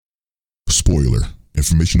Spoiler.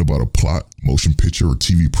 Information about a plot, motion picture, or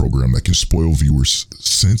TV program that can spoil viewers'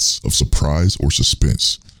 sense of surprise or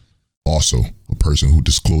suspense. Also, a person who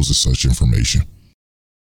discloses such information.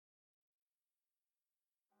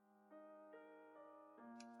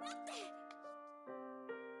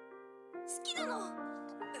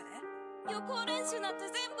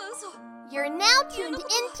 You're now tuned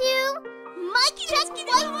into Mic Check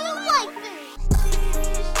Waifu.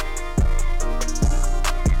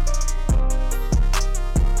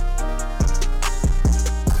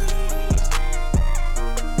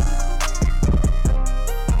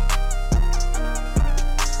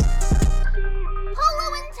 Polo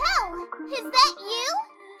and Tell, is that you?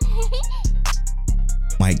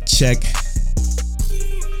 Mic check.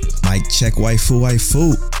 Mic check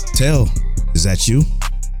waifu. Tell, is that you?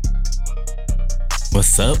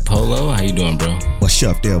 What's up, Polo? How you doing, bro? What's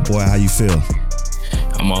up there, boy? How you feel?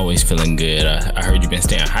 I'm always feeling good. I heard you've been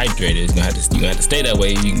staying hydrated. You're gonna have to stay that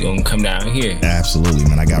way. You gonna come down here. Absolutely,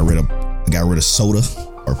 man. I got rid of soda,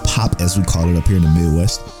 or pop as we call it up here in the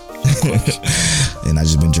Midwest. And I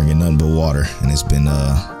just been drinking nothing but water, and it's been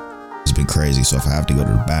crazy. So if I have to go to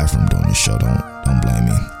the bathroom during this show, don't blame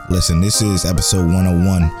me. Listen, this is episode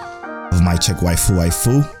 101 of Mic Check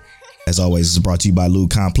Waifu. As always, it's brought to you by Lube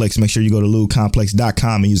Complex. Make sure you go to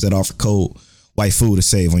lubecomplex.com and use that offer code waifu to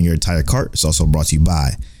save on your entire cart. It's also brought to you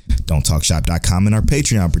by don'ttalkshop.com and our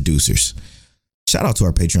Patreon producers. Shout out to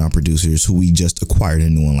our Patreon producers who we just acquired a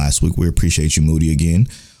new one last week. We appreciate you, Moody, again.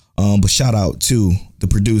 But shout out to the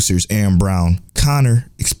producers, Aaron Brown, Connor,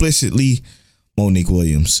 explicitly, Monique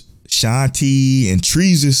Williams, Shanti, and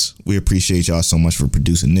Treesus. We appreciate y'all so much for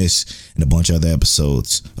producing this and a bunch of other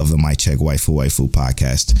episodes of the Mic Check Waifu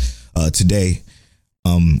podcast. Today,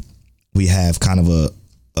 we have kind of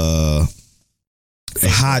a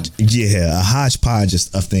hodgepodge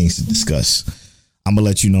of things to discuss. I'm gonna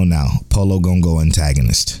let you know now. Polo gonna go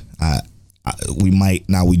antagonist.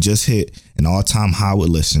 We just hit an all-time high with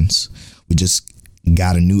listens. We just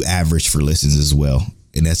got a new average for listens as well,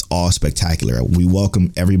 and that's all spectacular. We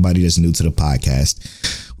welcome everybody that's new to the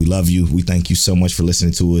podcast. We love you. We thank you so much for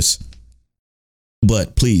listening to us.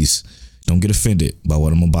 But please don't get offended by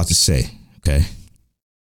what I'm about to say, okay?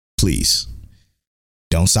 Please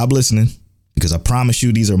don't stop listening, because I promise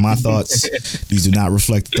you these are my thoughts. These do not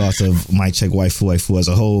reflect the thoughts of Mic Check Waifu as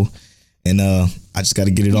a whole. And I just got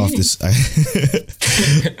to get it off this. I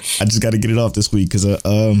just got to get it off this week because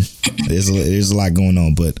there's a lot going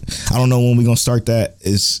on. But I don't know when we're gonna start that.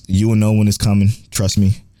 You will know when it's coming. Trust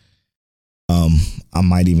me. I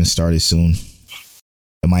might even start it soon.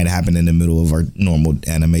 It might happen in the middle of our normal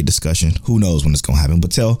anime discussion. Who knows when it's gonna happen?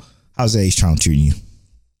 But Tell, how's H-Town treating you?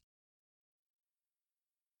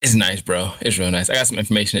 It's nice, bro. It's real nice. I got some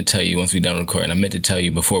information to tell you once we're done recording. I meant to tell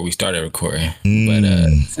you before we started recording, but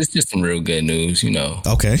it's just some real good news, you know.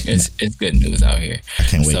 Okay, it's good news out here. I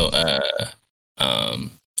can't wait. So,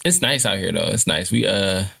 it's nice out here though. It's nice. We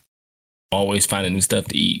always finding new stuff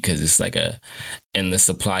to eat because it's like a endless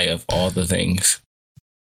supply of all the things.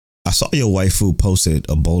 I saw your waifu posted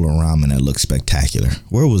a bowl of ramen that looked spectacular.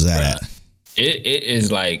 Where was that at? It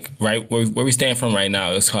is like right where we stand from right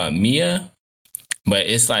now. It's called Mia. But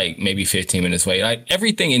it's like maybe 15 minutes away. Like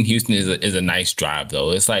everything in Houston is a nice drive,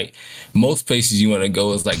 though. It's like most places you want to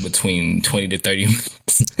go is like between 20 to 30 minutes.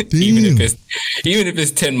 even if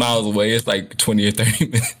it's 10 miles away, it's like 20 or 30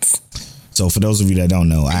 minutes. So for those of you that don't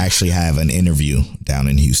know, I actually have an interview down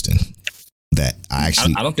in Houston that I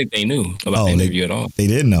don't think they knew about the interview at all. They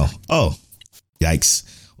didn't know. Oh, yikes.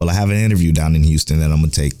 Well, I have an interview down in Houston that I'm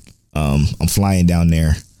going to take. I'm flying down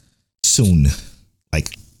there soon. Like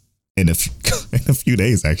in a few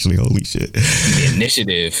days, actually. Holy shit. The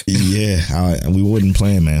initiative. Yeah, we wouldn't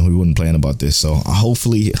plan, man. We wouldn't plan about this. So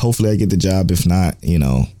hopefully I get the job. If not,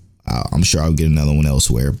 I'm sure I'll get another one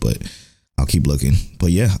elsewhere, but I'll keep looking.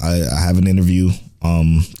 But yeah, I have an interview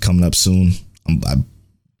coming up soon. I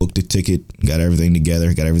booked a ticket, got everything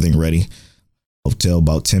together, got everything ready. Hotel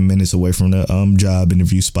about 10 minutes away from the job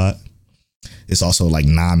interview spot. It's also like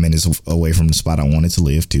 9 minutes away from the spot I wanted to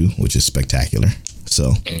live too, which is spectacular.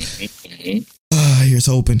 So here's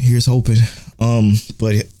hoping.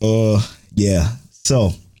 Yeah.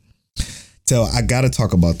 So Tell, I gotta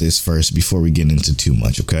talk about this first before we get into too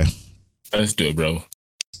much, okay? Let's do it, bro.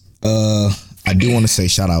 I do want to say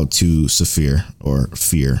shout out to Saphir or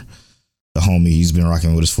Fear, the homie. He's been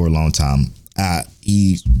rocking with us for a long time.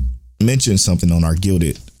 He mentioned something on our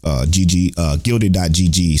Gilded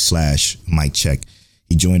gilded.gg/mic check.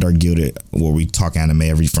 He joined our Gilded where we talk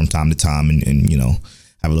anime from time to time and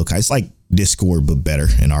have a look. It's like Discord, but better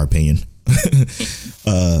in our opinion.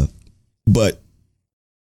 But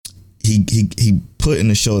he put in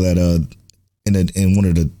the show that in one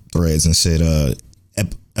of the threads and said,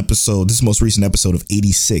 this most recent episode of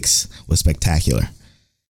 86 was spectacular.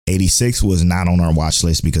 86 was not on our watch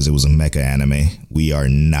list because it was a mecha anime. We are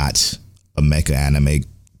not a mecha anime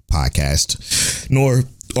podcast, nor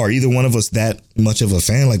are either one of us that much of a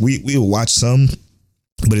fan. Like we will watch some,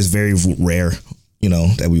 but it's very rare,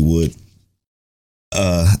 that we would.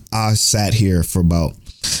 I sat here for about,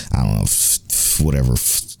 I don't know,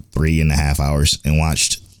 3.5 hours and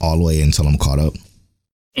watched all the way until I'm caught up.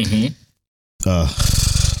 Mm-hmm.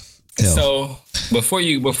 So before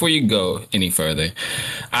you go any further,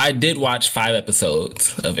 I did watch 5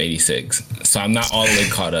 episodes of 86, so I'm not all the way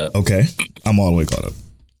caught up. Okay, I'm all the way caught up.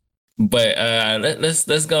 But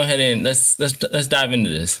let's go ahead and let's dive into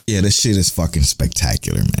this. Yeah, this shit is fucking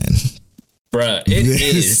spectacular, man. Bruh, it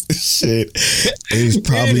is. Shit is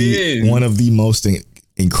probably one of the most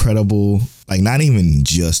incredible, like not even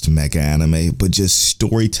just mecha anime, but just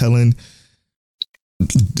storytelling.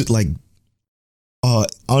 Like,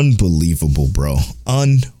 unbelievable, bro.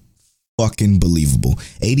 Unfucking believable.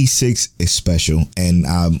 86 is special, and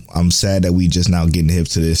I'm sad that we just now getting hip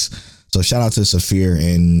to this. So shout out to Saphir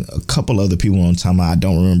and a couple other people on time. I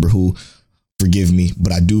don't remember who. Forgive me,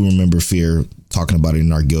 but I do remember Fear talking about it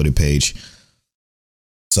in our Gilded page.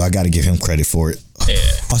 So I got to give him credit for it. Yeah.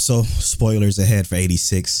 Also, spoilers ahead for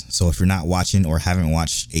 86. So if you're not watching or haven't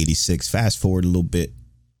watched 86, fast forward a little bit.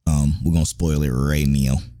 We're gonna spoil it right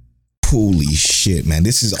now. Holy shit, man!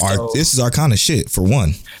 This is our kind of shit for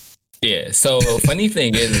one. Yeah. So funny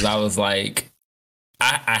thing is I was like,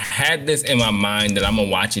 I had this in my mind that I'm gonna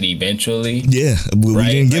watch it eventually. Yeah, we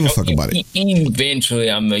didn't give a fuck about it. Eventually,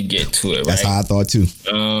 I'm gonna get to it. Right? That's how I thought too.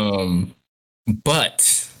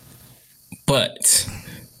 But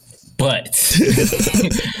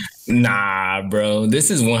nah, bro, this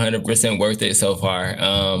is 100% worth it so far.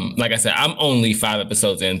 Like I said, I'm only 5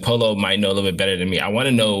 episodes in. Polo might know a little bit better than me. I want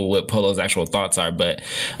to know what Polo's actual thoughts are, but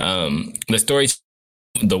the story,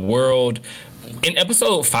 the world. In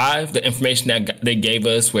episode 5, the information that they gave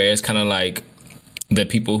us, where it's kind of like the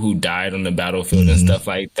people who died on the battlefield and stuff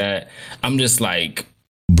like that, I'm just like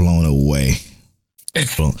blown away.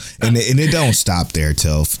 And it don't stop there,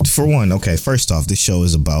 till for one. Okay, first off, this show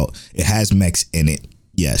is about, it has mechs in it,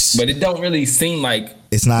 yes, but it don't really seem like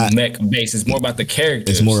it's not mech based. It's more about the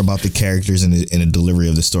characters. It's more about the characters and the delivery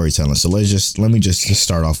of the storytelling. So let me just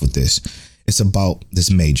start off with this. It's about this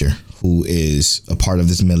major who is a part of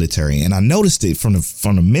this military, and I noticed it from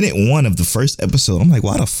the minute 1 of the first episode. I'm like,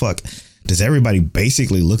 why the fuck does everybody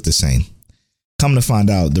basically look the same? Come to find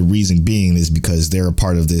out, the reason being is because they're a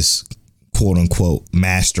part of this quote unquote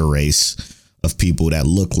master race of people that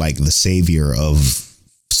look like the savior of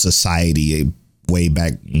society way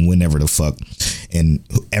back whenever the fuck, and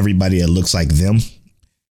everybody that looks like them,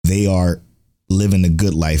 they are living a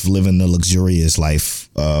good life, living the luxurious life,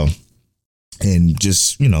 and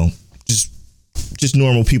just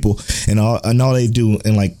normal people, and all they do,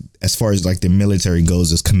 and like as far as like the military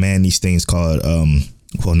goes, is command these things called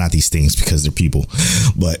well, not these things because they're people,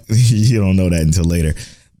 but you don't know that until later.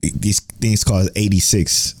 These things called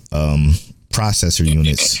 86 processor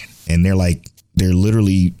units, and they're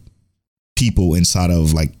literally people inside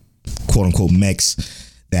of like quote unquote mechs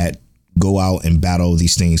that go out and battle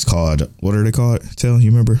these things called, what are they called? Tell, you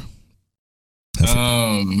remember?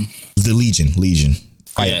 The Legion.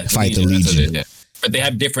 Fight the Legion. Yeah. But they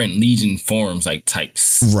have different Legion forms, like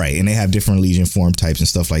types. Right, and they have different Legion form types and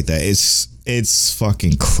stuff like that. It's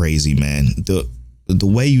fucking crazy, man. The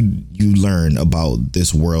way you learn about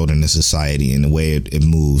this world and the society and the way it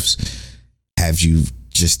moves have you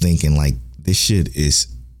just thinking like, this shit is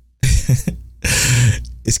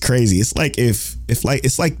it's crazy. It's like if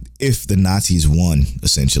the Nazis won,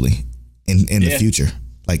 essentially, in the future.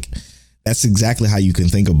 Like, that's exactly how you can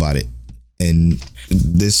think about it. And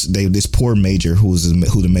this poor major who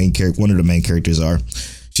the main character, one of the main characters are,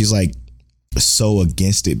 she's like so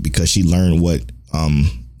against it because she learned what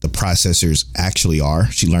the processors actually are.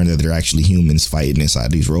 She learned that they're actually humans fighting inside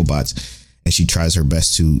these robots, and she tries her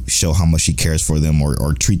best to show how much she cares for them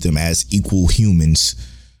or treat them as equal humans,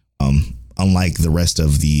 unlike the rest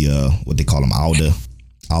of the what they call them, Alda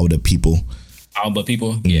people. Alba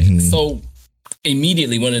people, yeah. Mm-hmm. So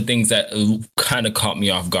immediately, one of the things that kind of caught me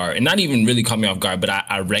off guard, and not even really caught me off guard, but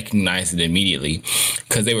I recognized it immediately,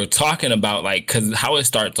 because they were talking about, like, because how it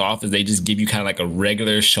starts off is they just give you kind of like a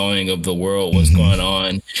regular showing of the world, what's going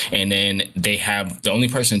on, and then they have the only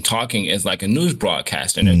person talking is like a news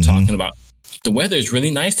broadcaster, and they're talking about the weather is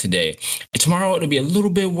really nice today. Tomorrow it'll be a little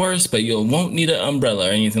bit worse, but you won't need an umbrella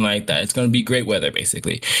or anything like that. It's going to be great weather,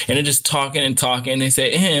 basically. And they're just talking and talking. They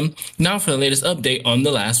say, now for the latest update on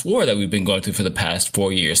the last war that we've been going through for the past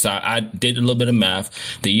 4 years. So I did a little bit of math.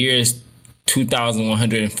 The year is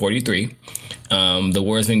 2143. The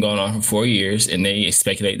war has been going on for 4 years, and they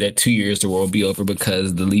speculate that 2 years the war will be over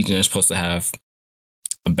because the Legion is supposed to have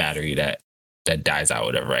a battery that dies out,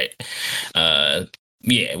 whatever, right?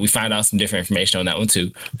 Yeah, we find out some different information on that one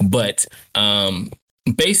too. But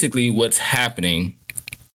basically what's happening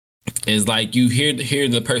is like you hear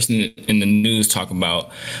the person in the news talk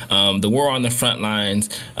about the war on the front lines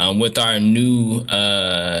with our new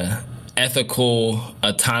ethical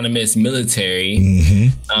autonomous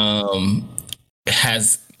military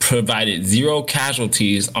has provided 0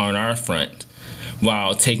 casualties on our front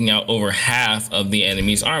while taking out over half of the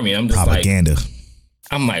enemy's army. I'm just propaganda.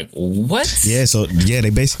 I'm like, what? Yeah, so they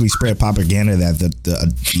basically spread propaganda that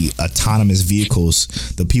the autonomous vehicles,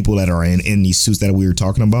 the people that are in these suits that we were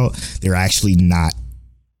talking about, they're actually not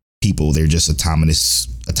people. They're just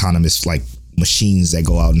autonomous like machines that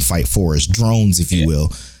go out and fight for us, drones, if you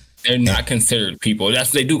will. They're not considered people. That's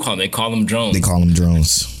what they do call them. They call them drones. They call them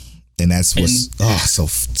drones. And that's what's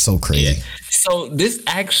so crazy. Yeah. So this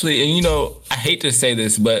actually, and I hate to say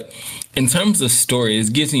this, but in terms of story,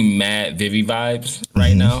 it gives me mad Vivi vibes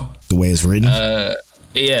right now. The way it's written?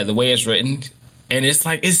 Yeah, the way it's written. And it's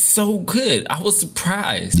like, it's so good. I was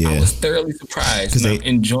surprised. Yeah. I was thoroughly surprised. And I'm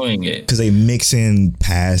enjoying it. Because they mix in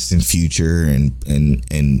past and future and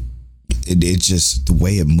it just, the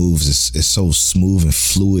way it moves is so smooth and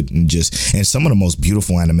fluid and some of the most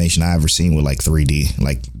beautiful animation I ever seen with like 3D.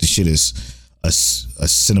 Like the shit is a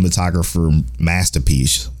cinematographer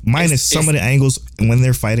masterpiece. Minus some of the angles when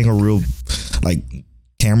they're fighting are real like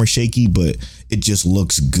camera shaky, but it just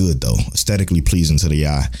looks good though. Aesthetically pleasing to the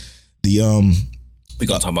eye. We're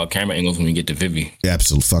gonna talk about camera angles when we get to Vivi.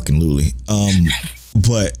 Absolutely.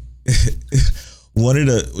 But one of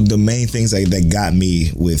the main things that got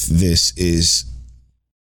me with this is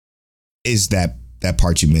that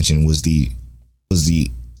part you mentioned was the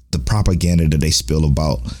propaganda that they spill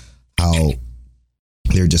about how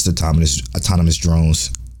they're just autonomous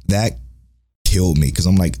drones. That killed me because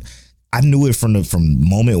I'm like, I knew it from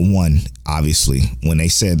moment one, obviously, when they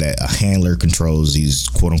said that a handler controls these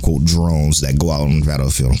quote unquote drones that go out on the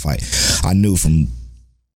battlefield and fight. I knew from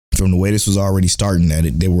the way this was already starting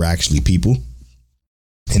that they were actually people.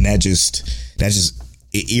 And that just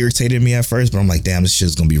it irritated me at first, but I'm like, damn, this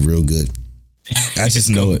shit's gonna be real good. I just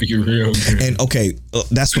know it. Be real good. And okay,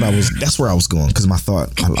 that's where I was going because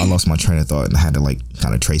I lost my train of thought and I had to like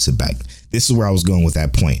kind of trace it back. This is where I was going with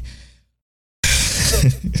that point.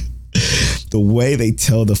 The way they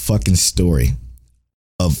tell the fucking story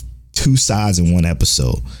of 2 sides in one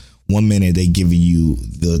episode. 1 minute they give you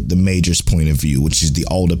the major's point of view, which is the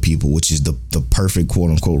older people, which is the perfect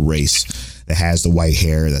quote unquote race that has the white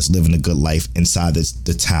hair, that's living a good life inside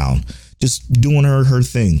the town, just doing her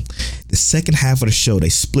thing. The second half of the show, they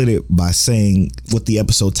split it by saying what the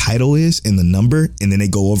episode title is and the number, and then they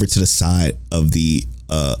go over to the side of the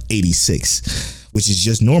 86, which is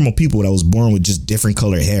just normal people that was born with just different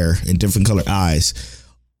color hair and different color eyes.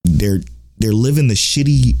 They're living the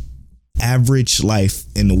shitty average life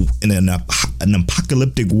in an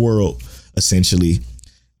apocalyptic world, essentially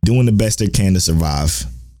doing the best they can to survive,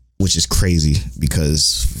 which is crazy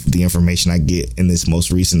because the information I get in this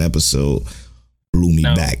most recent episode blew me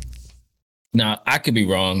back. Now, I could be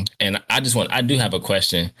wrong, and I do have a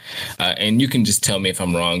question, and you can just tell me if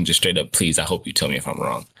I'm wrong, just straight up, please. I hope you tell me if I'm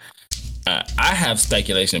wrong. I have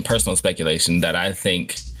personal speculation, that I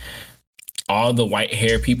think all the white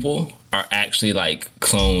hair people are actually like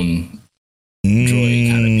clone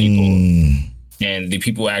droid kind of people. And the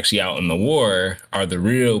people actually out in the war are the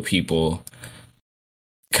real people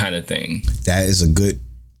kind of thing. That is a good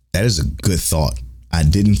thought. I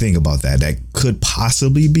didn't think about that. That could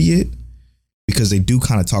possibly be it, because they do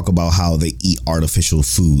kind of talk about how they eat artificial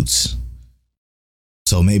foods.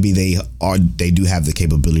 So maybe they do have the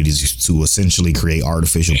capabilities to essentially create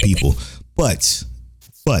artificial people. But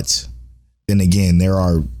then again, there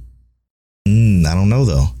are I don't know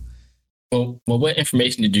though. Well, what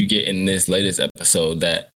information did you get in this latest episode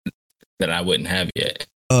that I wouldn't have yet?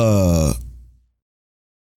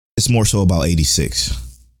 It's more so about 86.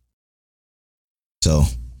 So,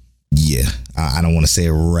 yeah, I don't want to say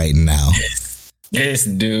it right now. This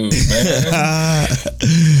dude, man.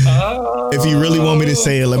 If you really want me to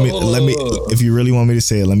say it, let me. If you really want me to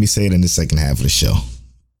say it, let me say it in the second half of the show.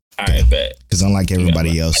 All right, bet. Because unlike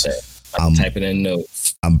everybody else, I'm typing in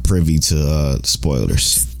notes. I'm privy to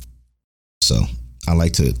spoilers. So I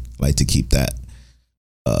like to like to keep that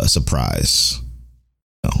surprise,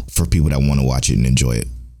 for people that want to watch it and enjoy it.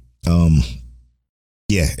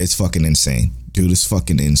 Yeah, it's fucking insane, dude. It's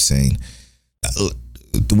fucking insane.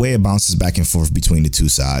 The way it bounces back and forth between the two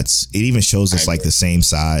sides, it even shows us like the same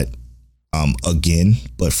side again,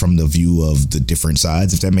 but from the view of the different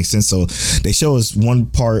sides, if that makes sense. So they show us one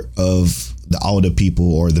part of the Alda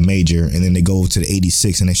people or the Major, and then they go to the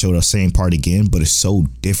 86 and they show the same part again, but it's so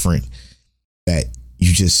different that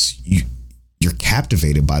you're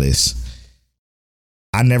captivated by this.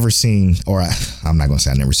 I'm not gonna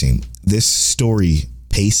say I never seen this story.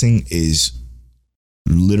 Pacing is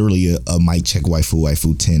literally a mic check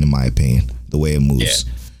waifu 10 in my opinion, the way it moves.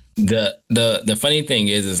 Yeah. The funny thing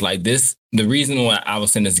is like this, the reason why I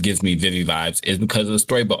was saying this gives me Vivi vibes is because of the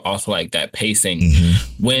story, but also like that pacing.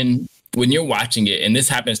 Mm-hmm. When you're watching it, and this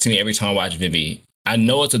happens to me every time I watch Vivi, I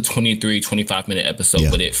know it's a 25 minute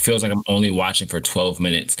episode, but it feels like I'm only watching for 12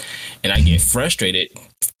 minutes and I get frustrated.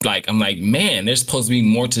 Like, I'm like, man, there's supposed to be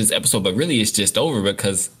more to this episode, but really it's just over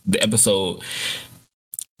because the episode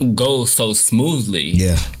goes so smoothly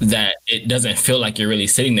that it doesn't feel like you're really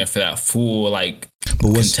sitting there for that full, like,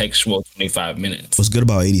 contextual 25 minutes. What's good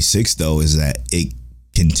about 86 though is that it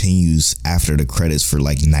continues after the credits for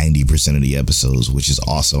like 90% of the episodes, which is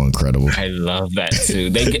also incredible. I love that too.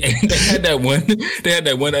 They had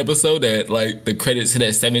that one episode that like the credits hit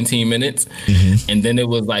at 17 minutes, and then it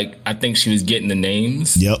was like I think she was getting the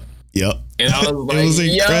names. Yep. And I was like, it was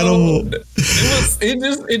incredible.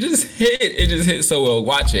 It just hit so well.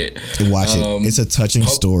 Watch it. It's a touching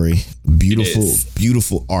story.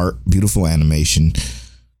 Beautiful art, beautiful animation,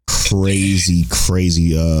 crazy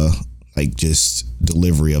like just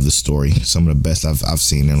delivery of the story. Some of the best I've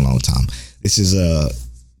seen in a long time. This is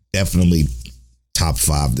definitely top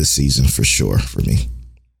 5 this season for sure for me.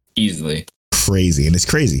 Easily. Crazy. And it's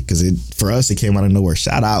crazy because for us it came out of nowhere.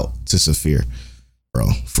 Shout out to Saphir, bro,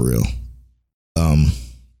 for real.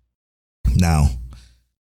 Now,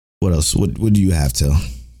 what else? What do you have, Till?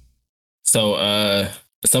 So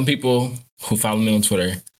some people who follow me on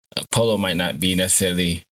Twitter, Polo might not be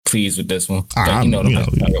necessarily pleased with this one. But you know what I'm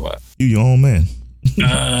talking about. You your own man.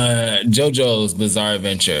 JoJo's Bizarre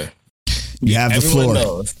Adventure. You have the floor.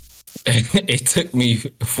 Knows. It took me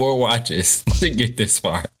 4 watches to get this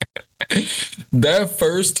far. Their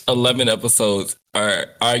first 11 episodes are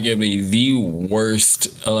arguably the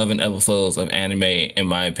worst 11 episodes of anime, in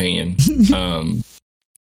my opinion.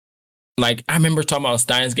 Like, I remember talking about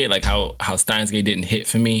Steins Gate, like how Steins Gate didn't hit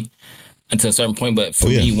for me until a certain point, but for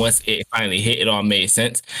me, once it finally hit, it all made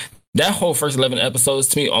sense. That whole first 11 episodes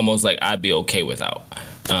to me, almost like I'd be okay without.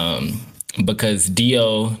 Because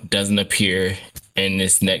Dio doesn't appear in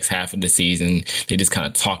this next half of the season. They just kind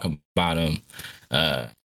of talk about him.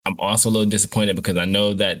 I'm also a little disappointed because I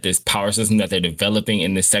know that this power system that they're developing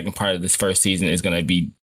in the second part of this first season is going to be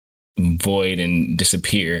void and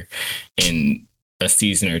disappear in a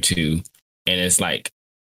season or 2. And it's like,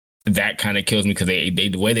 that kind of kills me because they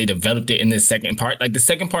the way they developed it in the second part, like the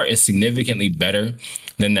second part is significantly better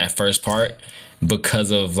than that first part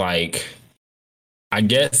because of like, I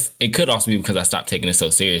guess it could also be because I stopped taking it so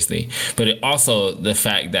seriously, but it also the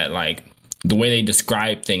fact that like the way they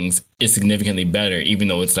describe things is significantly better, even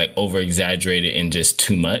though it's like over exaggerated and just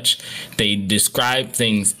too much. They describe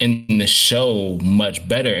things in the show much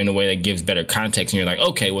better in a way that gives better context. And you're like,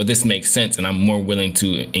 okay, well, this makes sense. And I'm more willing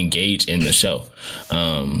to engage in the show.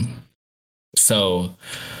 So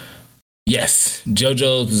yes,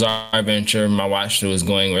 JoJo's Bizarre Adventure, my watch through is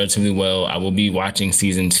going relatively well. I will be watching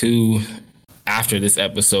season 2 after this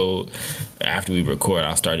episode. After we record,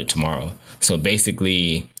 I'll start it tomorrow. So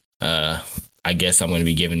basically, I guess I'm going to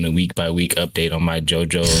be giving a week by week update on my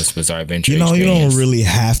JoJo's Bizarre Adventure. You don't really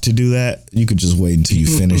have to do that. You could just wait until you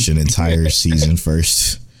finish an entire season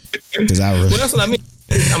first. Because well, that's what I mean.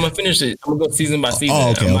 I'm gonna finish it. I'm gonna go season by season.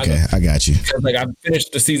 Oh, okay. I got you. Like I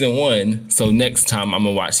finished the season 1, so next time I'm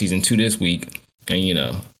gonna watch season 2 this week,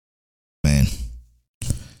 and man,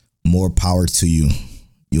 more power to you,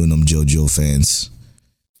 you and them JoJo fans.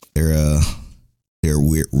 They're a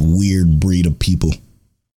weird breed of people.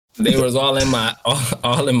 They was all in my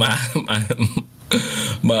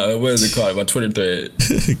what is it called? My Twitter thread.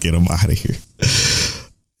 Get them out of here.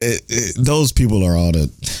 Those people are all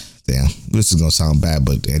the. Damn, this is gonna sound bad,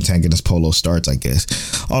 but antagonist Polo starts, I guess.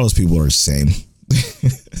 All those people are the same.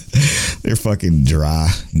 They're fucking dry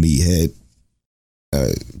meathead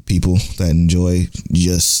people that enjoy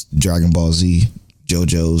just Dragon Ball Z,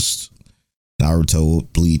 JoJo's, Naruto,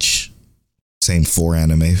 Bleach, same 4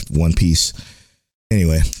 anime, One Piece.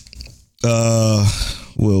 Anyway,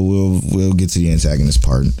 we'll get to the antagonist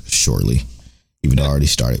part shortly, even though I already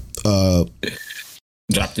started.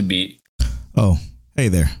 Drop Drop the beat. Oh, hey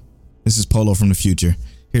there. This is Polo from the future.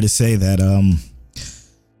 Here to say that,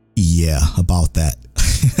 about that.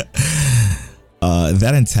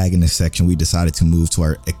 That antagonist section, we decided to move to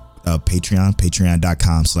our Patreon,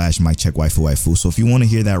 patreon.com/MikeCheckWaifuWaifu. So if you want to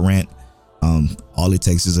hear that rant, all it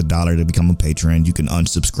takes is $1 to become a patron. You can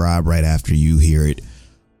unsubscribe right after you hear it.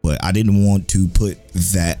 But I didn't want to put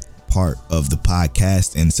that part of the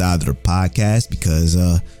podcast inside of the podcast because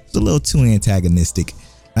it's a little too antagonistic.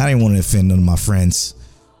 I didn't want to offend none of my friends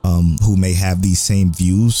who may have these same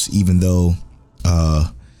views, even though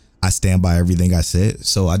I stand by everything I said.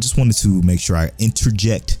 So I just wanted to make sure I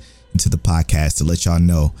interject into the podcast to let y'all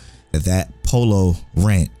know that Polo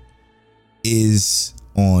rant is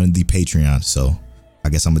on the Patreon. So I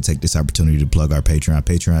guess I'm gonna take this opportunity to plug our Patreon,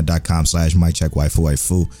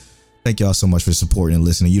 patreon.com/MikeCheckWaifuWaifu. Thank y'all so much for supporting and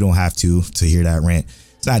listening. You don't have to hear that rant.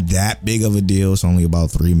 It's not that big of a deal. It's only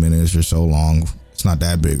about 3 minutes or so long. It's not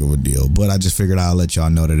that big of a deal, but I just figured I'll let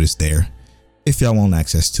y'all know that it's there if y'all want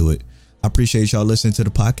access to it. I appreciate y'all listening to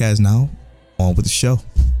the podcast. Now on with the show.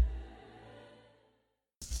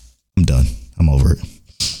 I'm done. I'm over it.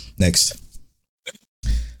 Next.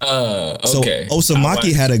 Okay. So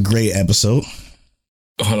Osamaki had a great episode.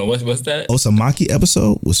 Hold on, what's that? Osamaki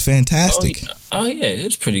episode was fantastic. Oh yeah, it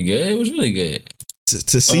was pretty good. It was really good.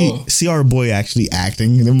 To see our boy actually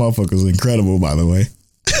acting, them motherfuckers was incredible, by the way.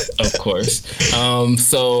 Of course.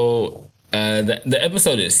 So the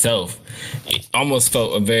episode itself, it almost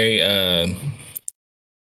felt a very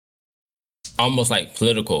almost like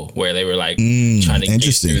political, where they were like trying to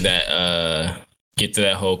get through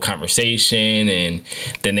that whole conversation, and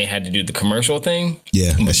then they had to do the commercial thing.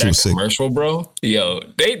 Yeah, but that commercial, bro. Yo,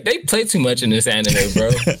 they play too much in this anime,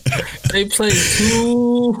 bro. They play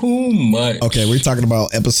too much. Okay, we're talking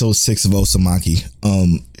about episode 6 of Osamaki.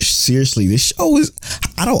 Seriously, this show is.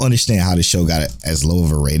 I don't understand how the show got as low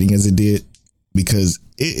of a rating as it did, because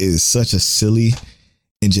it is such a silly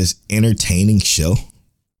and just entertaining show.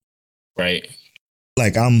 Right.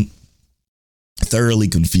 Like, I'm thoroughly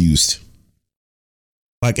confused.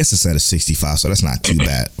 Well, I guess it's at a 65, so that's not too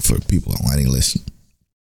bad for people on waiting list.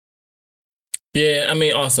 Yeah, I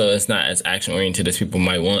mean, also it's not as action oriented as people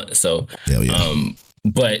might want. So,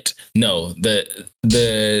 but no, that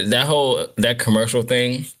commercial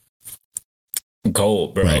thing,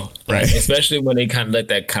 gold, bro. Right. Like, especially when they kind of let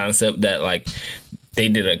that concept that like they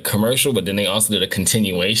did a commercial, but then they also did a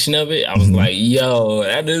continuation of it. I was like, yo,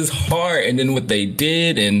 that is hard. And then what they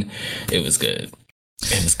did, and it was good.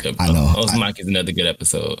 It was good, bro. I know. Osamaki is another good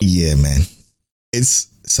episode. Yeah, man. It's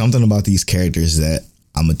something about these characters that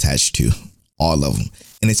I'm attached to. All of them.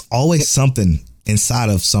 And it's always something inside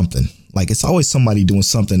of something. Like, it's always somebody doing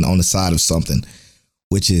something on the side of something,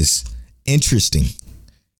 which is interesting.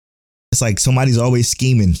 It's like somebody's always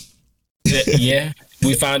scheming. Yeah.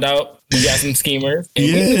 We found out we got some schemers. And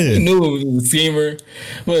yeah. We knew it was a schemer.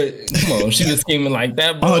 But come on, she was scheming like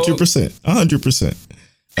that, bro. 100%.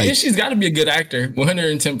 Like, and she's got to be a good actor.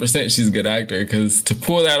 110% she's a good actor, because to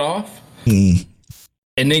pull that off and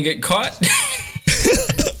then get caught.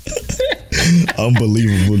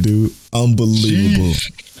 Unbelievable, dude. Unbelievable.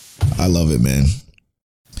 I love it, man.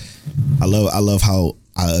 I love how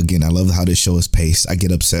this show is paced. I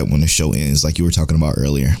get upset when the show ends, like you were talking about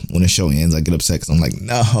earlier. When the show ends, I get upset because I'm like,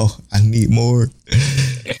 no, I need more.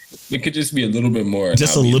 It could just be a little bit more.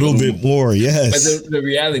 Just a little bit more, yes. But the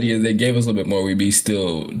reality is they gave us a little bit more. We'd be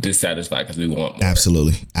still dissatisfied because we want more.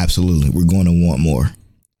 Absolutely. We're going to want more.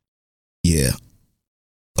 Yeah.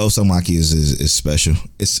 Osamaki is special.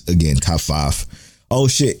 It's, again, top 5. Oh,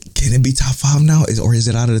 shit. Can it be top 5 now? Or is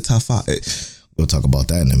it out of the top 5? We'll talk about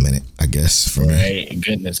that in a minute, I guess. For me.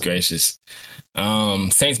 Goodness gracious.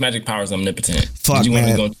 Saint's magic powers omnipotent. Fuck, did you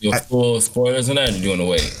man. want to go to full spoilers on that, or did you want to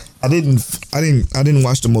wait? I didn't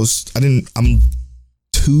watch the most. I'm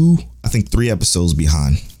 3 episodes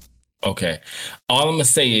behind. Okay. All I'm gonna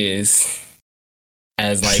say is,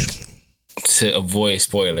 as like to avoid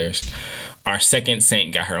spoilers, our second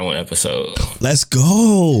Saint got her own episode. Let's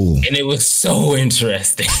go. And it was so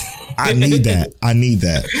interesting. I need that.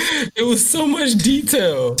 It was so much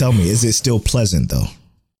detail. Tell me, is it still pleasant though?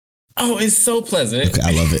 Oh, it's so pleasant. Okay,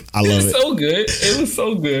 I love it. It was so good. It was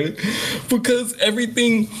so good because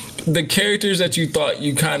everything, the characters that you thought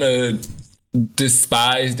you kind of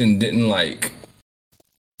despised and didn't like,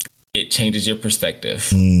 it changes your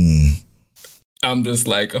perspective. I'm just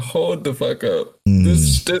like, hold the fuck up.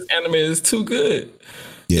 This anime is too good.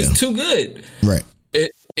 Yeah. It's too good. Right.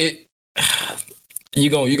 You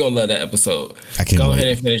gonna love that episode. I can't go ahead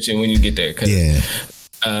and finish it when you get there. Yeah.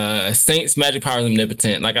 Saint's magic powers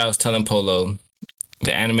omnipotent. Like I was telling Polo,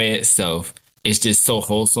 the anime itself it's just so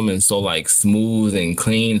wholesome and so like smooth and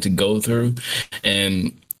clean to go through,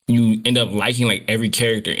 and you end up liking like every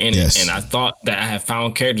character in it. And I thought that I had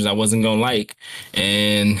found characters I wasn't gonna like,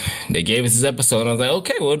 and they gave us this episode, and I was like,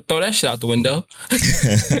 okay, well, throw that shit out the window.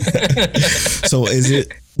 So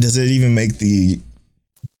does it even make the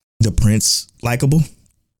prince likable?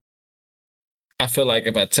 I feel like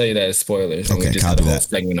if I tell you that, it's spoilers. Okay, we just copy had a whole that.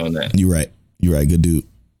 segment on that. You're right. Good dude.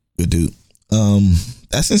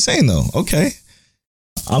 That's insane though. Okay,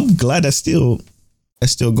 I'm glad that's still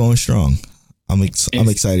going strong. I'm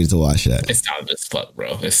excited to watch that. It's solid as fuck,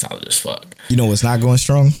 bro. It's solid as fuck. You know what's not going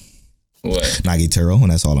strong? What? Nagitaro,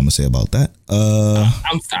 and that's all I'm gonna say about that.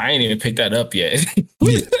 I'm sorry, I ain't even picked that up yet.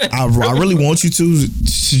 I really want you to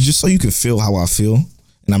just so you can feel how I feel,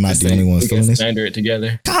 and I'm not the only one feeling this. Slander it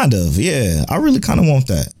together. Kind of, yeah. I really kind of want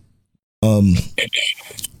that.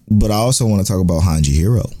 But I also want to talk about Hanji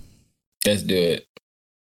Hiro. Let's do it.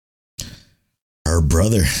 Her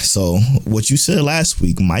brother. So what you said last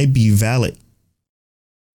week might be valid.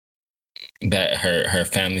 That her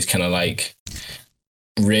family's kind of like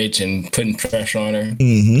rich and putting pressure on her.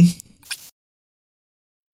 Mm-hmm.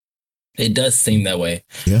 It does seem that way.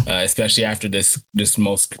 Yeah. Especially after this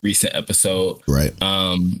most recent episode. Right.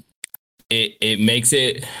 It makes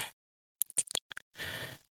it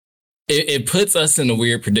puts us in a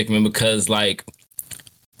weird predicament because like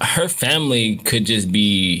her family could just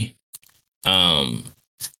be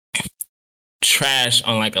trash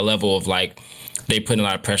on like a level of like they put a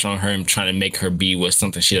lot of pressure on her and trying to make her be with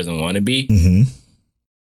something she doesn't want to be. Mm-hmm.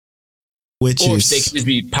 Or they could just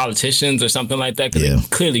be politicians or something like that because they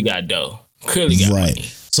clearly got dough. Clearly got money.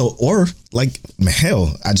 So, or like,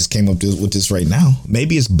 hell, I just came up with this right now.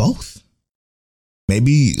 Maybe it's both.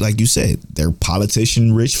 Maybe, like you said, they're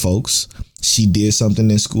politician rich folks. She did something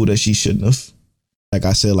in school that she shouldn't have. Like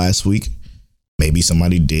I said last week, maybe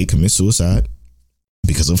somebody did commit suicide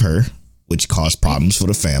because of her, which caused problems for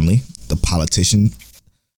the family, the politician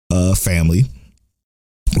family,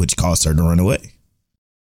 which caused her to run away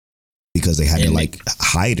because they had to like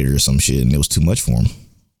hide it or some shit, and it was too much for them.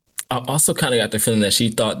 I also kind of got the feeling that she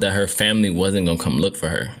thought that her family wasn't gonna come look for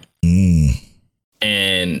her,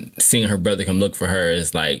 and seeing her brother come look for her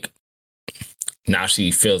is like now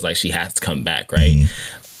she feels like she has to come back, right?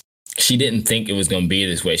 She didn't think it was going to be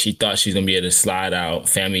this way. She thought she was going to be able to slide out.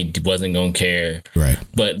 Family wasn't going to care. Right.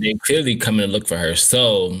 But they clearly come and look for her.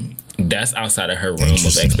 So that's outside of her realm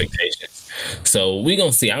of expectations. So we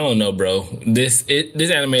going to see. I don't know, bro. This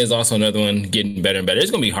anime is also another one getting better and better. It's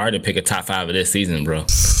going to be hard to pick a top 5 of this season, bro.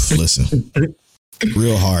 Listen,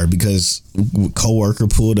 real hard because coworker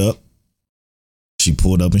pulled up. She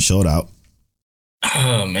pulled up and showed out.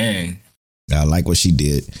 Oh, man. I like what she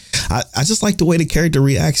did. I just like the way the character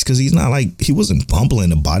reacts because he's not like, he wasn't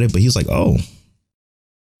bumbling about it, but he's like, oh,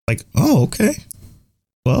 okay.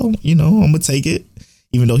 Well, I'm going to take it.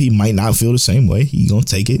 Even though he might not feel the same way, he going to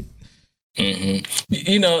take it.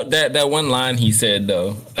 Mm-hmm. That one line he said,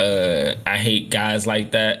 though, I hate guys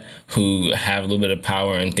like that who have a little bit of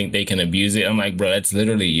power and think they can abuse it. I'm like, bro, that's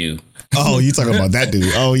literally you. Oh, you talking about that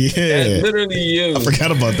dude? Oh, yeah. That's literally you. I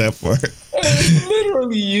forgot about that part. That's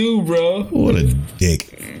literally you, bro. What a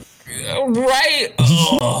dick. Right?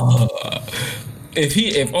 Oh.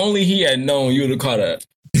 If only he had known, you would have caught up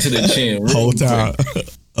to the chin. Whole time.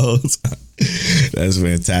 That's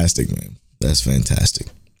fantastic, man. That's fantastic.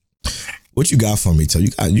 What you got for me, Toe?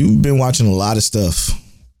 You've been watching a lot of stuff.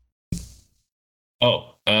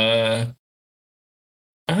 Oh,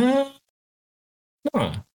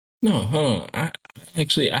 no, hold on. I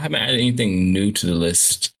haven't added anything new to the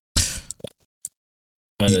list.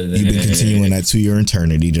 You've been continuing that To Your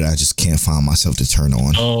Eternity that I just can't find myself to turn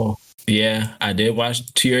on. Oh, yeah. I did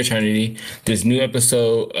watch To Your Eternity. This new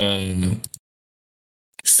episode,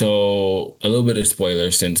 so a little bit of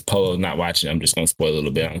spoilers since Polo's not watching. I'm just going to spoil a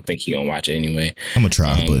little bit. I don't think he's going to watch it anyway. I'm going to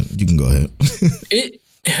try, but you can go ahead.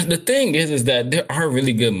 The thing is that there are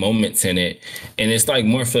really good moments in it, and it's like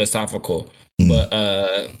more philosophical.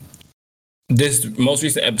 But this most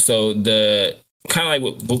recent episode, the kind of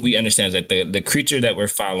like what we understand is that the creature that we're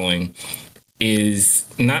following is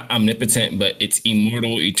not omnipotent, but it's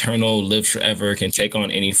immortal, eternal, lives forever, can take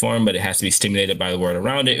on any form, but it has to be stimulated by the world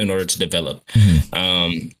around it in order to develop.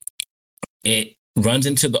 It runs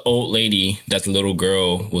into the old lady that the little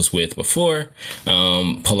girl was with before.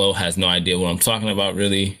 Polo has no idea what I'm talking about,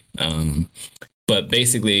 really. But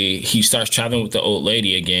basically, he starts traveling with the old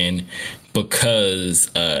lady again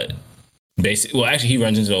because he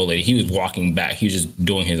runs into the old lady. He was walking back. He was just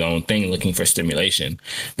doing his own thing, looking for stimulation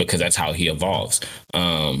because that's how he evolves.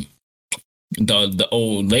 The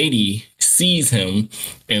old lady sees him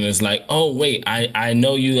and is like, oh wait, I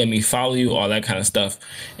know you, let me follow you, all that kind of stuff.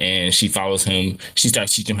 And she follows him. She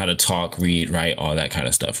starts teaching him how to talk, read, write, all that kind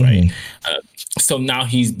of stuff, right? So now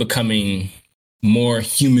he's becoming more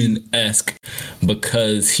human-esque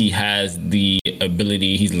because he has the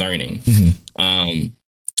ability, he's learning.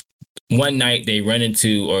 One night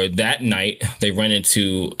that night they run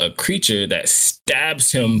into a creature that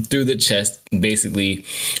stabs him through the chest, basically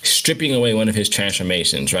stripping away one of his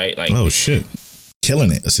transformations, right? Like, oh shit,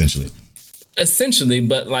 killing it essentially.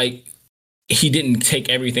 But like, he didn't take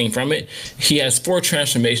everything from it. He has 4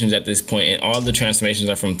 transformations at this point, and all the transformations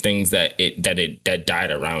are from things that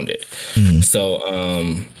died around it.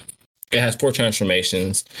 So it has 4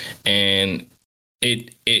 transformations, and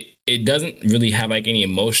it doesn't really have like any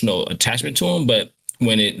emotional attachment to him, but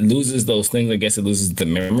when it loses those things, I guess it loses the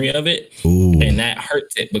memory of it. And that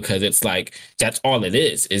hurts it because it's like, that's all it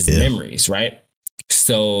is memories, right?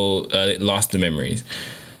 So it lost the memories.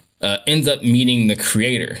 Ends up meeting the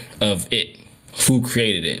creator of it, who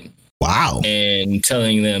created it. Wow. And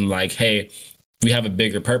telling them like, hey, we have a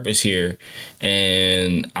bigger purpose here,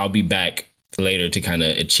 and I'll be back later to kind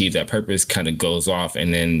of achieve that purpose. Kind of goes off,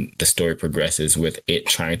 and then the story progresses with it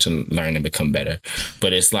trying to learn and become better.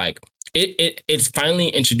 But it's like it's finally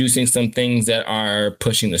introducing some things that are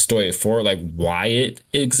pushing the story forward, like why it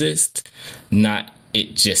exists, not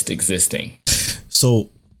it just existing. So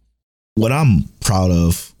what I'm proud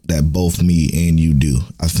of that both me and you do,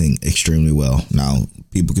 I think, extremely well. Now,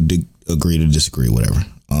 people could agree to disagree, whatever.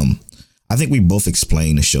 I think we both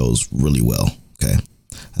explain the shows really well. Okay.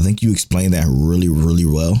 I think you explained that really, really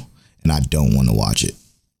well, and I don't want to watch it.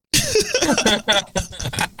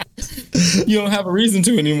 You don't have a reason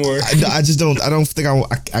to anymore. I just don't. I don't think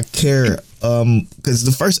I care. Because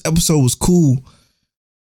the first episode was cool,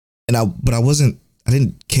 and I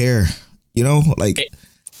didn't care. You know, like.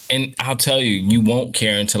 And I'll tell you, you won't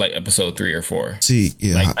care until like episode 3 or 4. See,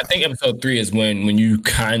 yeah. Like, I think episode 3 is when you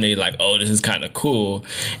kind of like, oh, this is kind of cool.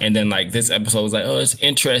 And then like this episode was like, oh, it's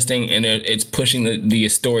interesting. And it's pushing the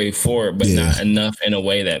story forward, but not enough in a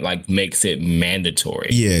way that like makes it mandatory.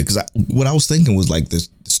 Yeah, because what I was thinking was like the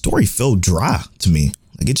story felt dry to me.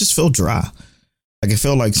 Like it just felt dry. Like it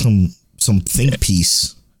felt like some think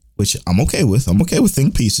piece, which I'm okay with. I'm okay with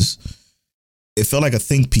think pieces. It felt like a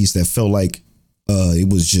think piece that felt like, it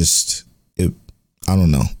was just it. I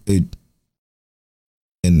don't know it,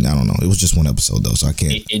 and I don't know. It was just one episode though, so I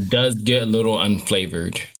can't. It does get a little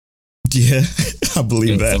unflavored. Yeah, I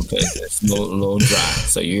believe that. It's a little dry.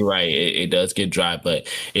 So you're right. It does get dry, but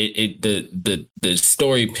the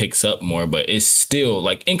story picks up more. But it's still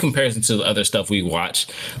like in comparison to the other stuff we watch,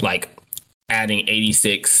 like adding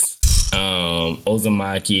 86,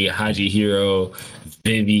 Uzumaki, Hajihiro,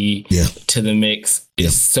 Vivi to the mix.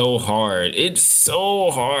 It's so hard. It's so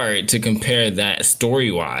hard to compare that story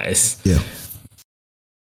wise. Yeah.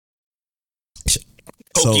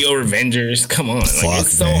 Tokyo Revengers, come on. Like,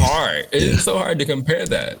 it's so hard. It's so hard to compare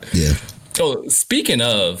that. Yeah. So speaking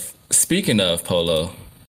of Polo,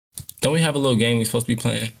 don't we have a little game we're supposed to be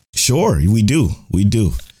playing? Sure, we do.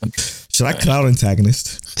 Should I cut out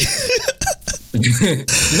antagonist?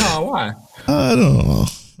 No, why? I don't know.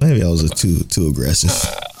 Maybe I was too aggressive.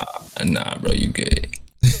 Nah, bro, you good.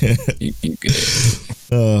 you good.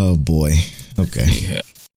 Oh boy. Okay. Yeah.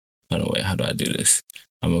 Hold on, wait. How do I do this?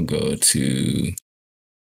 I'm gonna go to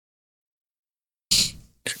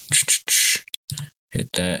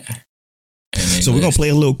hit that. So we're gonna play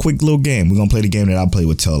a quick little game. We're gonna play the game that I played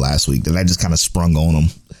with Tell last week that I just kind of sprung on him.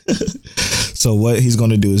 So what he's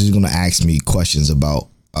gonna do is he's gonna ask me questions about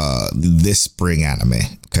this spring anime.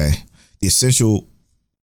 Okay. The essential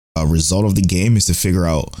result of the game is to figure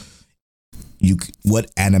out what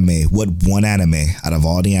one anime out of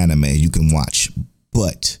all the anime you can watch,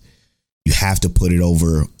 but you have to put it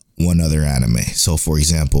over one other anime. So for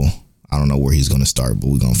example, I don't know where he's going to start,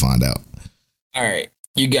 but we're going to find out. All right.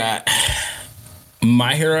 You got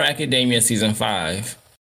My Hero Academia Season 5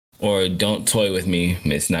 or Don't Toy With Me,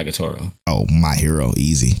 Miss Nagatoro. Oh, My Hero.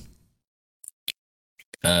 Easy.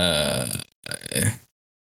 Good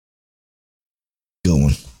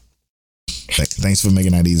one. Thanks for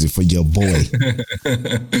making that easy for your boy.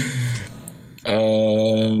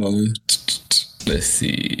 Let's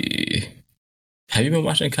see. Have you been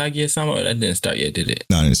watching Kaguya-sama? That didn't start yet, did it?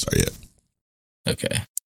 No, it didn't start yet. Okay.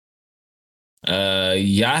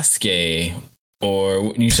 Yasuke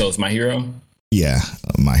or you chose My Hero? Yeah,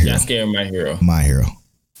 My Hero. Yasuke or My Hero? My Hero.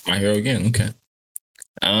 My Hero again. Okay.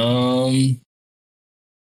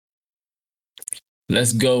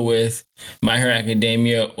 Let's go with My Hero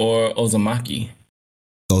Academia or Uzumaki.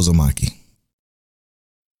 Uzumaki.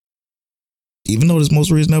 even though this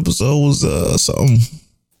most recent episode was something.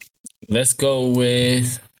 Let's go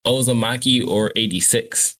with Uzumaki or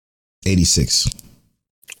 86. 86.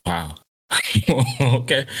 Wow.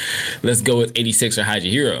 Okay. Let's go with 86 or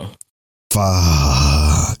Hajihiro.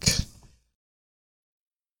 Fuck.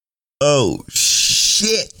 Oh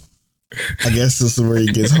shit. I guess this is where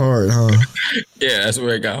it gets hard, huh? Yeah, that's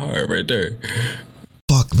where it got hard right there.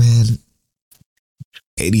 Fuck, man.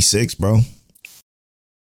 86, bro.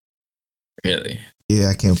 Really? Yeah,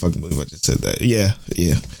 I can't fucking believe I just said that. Yeah.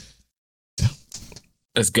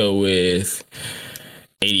 Let's go with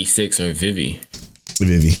 86 or Vivi.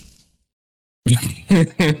 Vivi.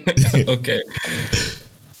 Okay.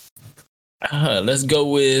 Let's go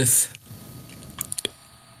with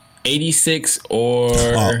 86 or...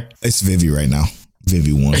 Oh, it's Vivi right now.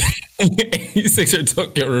 Vivi won. 86 or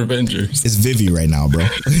Tokyo Revengers. It's Vivi right now, bro.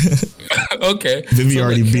 Okay. Vivi So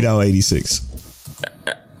already beat out 86.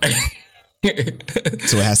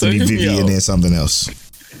 So it has to be Vivi and then something else.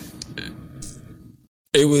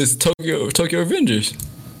 It was Tokyo Revengers.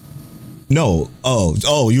 No.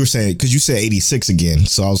 Oh, you were saying, because you said 86 again,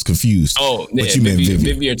 so I was confused. Oh, but yeah, you meant Vivi.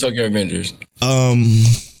 Vivi or Tokyo Revengers. Oh,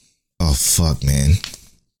 fuck, man.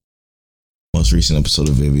 Most recent episode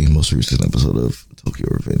of Vivi, most recent episode of Tokyo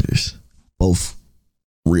Revengers. Both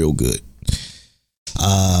real good.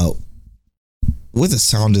 With the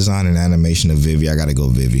sound design and animation of Vivi, I gotta go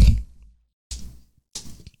Vivi.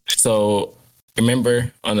 So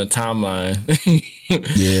remember on the timeline,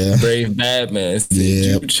 Yeah. Brave Badman,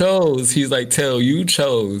 Yeah. you chose. He's like, Tell, you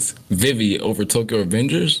chose Vivi over Tokyo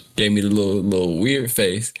Revengers. Gave me the little weird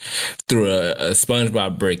face. Threw a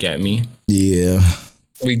SpongeBob break at me. Yeah.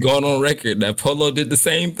 We going on record that Polo did the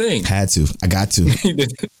same thing. Had to. I got to.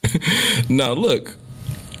 Now look,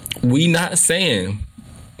 we're not saying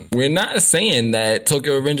that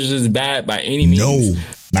Tokyo Revengers is bad by any means. No,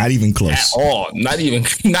 not even At close. all. Not even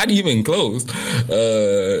close.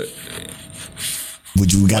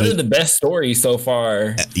 Would you One got of it? the best stories so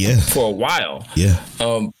far Yeah. for a while. Yeah.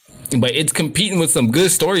 But it's competing with some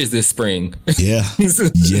good stories this spring. Yeah.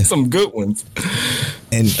 Yeah. Some good ones.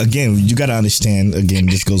 And again, you got to understand, again,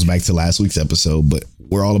 this goes back to last week's episode, but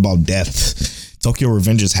we're all about depth. Tokyo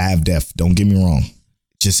Revengers have depth. Don't get me wrong.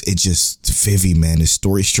 It just Vivi, man, the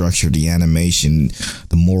story structure, the animation,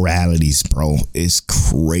 the moralities, bro, is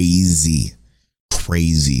crazy.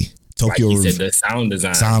 Tokyo Like you said, the sound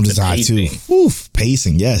design. too. Oof,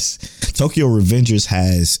 pacing, yes. Tokyo Revengers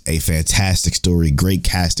has a fantastic story, great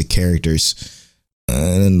cast of characters,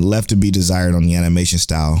 and left to be desired on the animation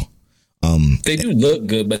style. They do look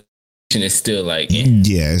good, but it's still like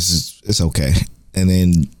yeah, it's okay. And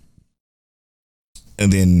then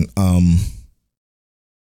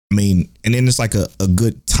it's like a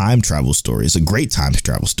good time travel story. It's a great time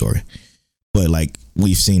travel story. But like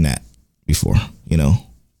we've seen that before, you know.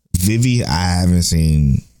 Vivi, I haven't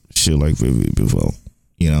seen shit like Vivi before,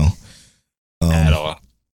 you know. at all.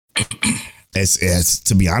 As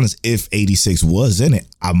to be honest, if 86 was in it,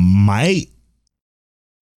 I might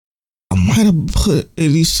have put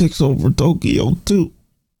 86 over Tokyo too.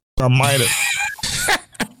 I might have.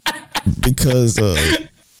 Because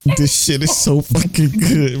this shit is so fucking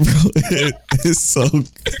good, bro. It's so good.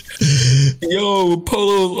 Yo,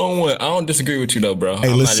 Polo's on what? I don't disagree with you though, bro. Hey,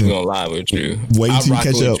 I'm listen. not even gonna lie with you. Wait I'm till you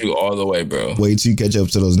rocking catch with up. you all the way, bro. Wait till you catch up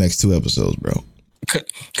to those next two episodes, bro.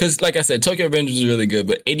 Because, like I said, Tokyo Revengers is really good,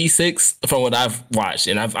 but 86, from what I've watched,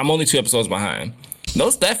 and I'm only 2 episodes behind.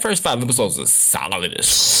 That first 5 episodes are solid as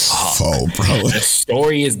fuck. Oh, bro. The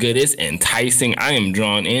story is good. It's enticing. I am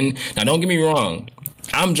drawn in. Now, don't get me wrong.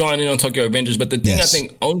 I'm drawn in on Tokyo Revengers, but the thing Yes.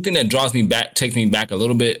 only thing that draws me back, takes me back a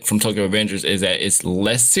little bit from Tokyo Revengers is that it's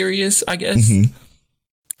less serious, I guess. Mm-hmm.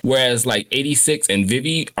 Whereas like 86 and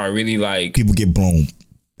Vivi are really like People get blown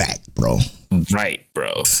back, bro. right,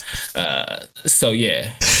 bro. So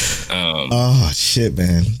yeah. Oh shit,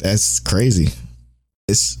 man. That's crazy.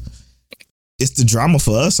 It's the drama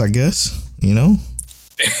for us, I guess. You know?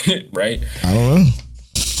 Right. I don't know.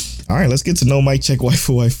 All right, let's get to know Mike Check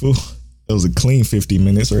Waifu. That was a clean 50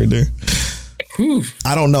 minutes right there. Whew.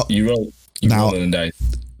 I don't know. You rolling the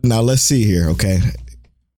dice. Now let's see here, okay?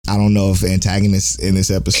 I don't know if antagonists in this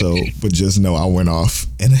episode, but just know I went off,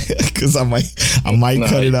 and because I might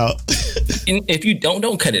cut it out. If you don't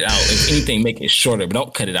cut it out. If anything, make it shorter, but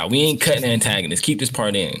don't cut it out. We ain't cutting antagonists. Keep this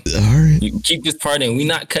part in. All right, You keep this part in. We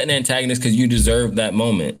not cutting antagonists because you deserve that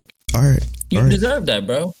moment. all right. You deserve that,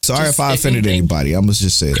 bro. Sorry Just, if I offended anything, anybody. I must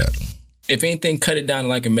just say that. If anything, cut it down to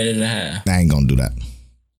like a minute and a half. I ain't gonna do that.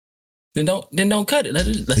 Then don't cut it. Let's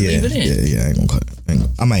Yeah, leave it in. yeah. I ain't gonna cut it.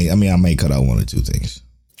 I may cut out 1 or 2 things.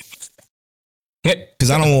 Because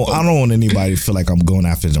I don't want anybody to feel like I'm going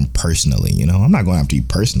after them personally. You know, I'm not going after you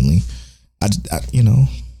personally. I you know.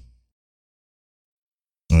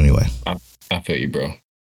 Anyway, I feel you, bro.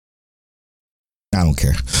 I don't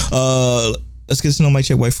care. Let's get to know Mic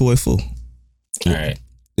Check Waifu. All right.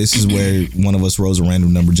 This is where one of us rolls a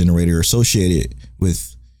random number generator associated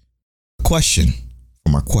with a question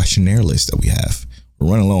from our questionnaire list that we have. We're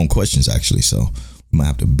running low on questions, actually, so we might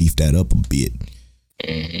have to beef that up a bit.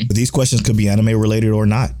 Mm-hmm. But these questions could be anime related or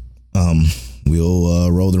not.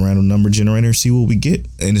 We'll roll the random number generator and see what we get.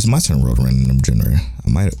 And it's my turn to roll the random number generator. I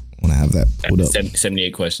might want to have that pulled up.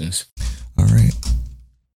 78 questions. All right.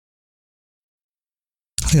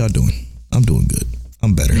 How y'all doing? I'm doing good.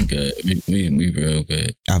 I'm better. We good. We real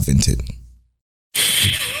good. I vented.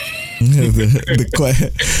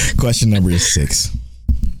 Question number is 6.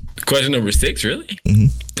 Question number 6, really? Mm-hmm.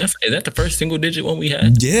 Is that the first single digit one we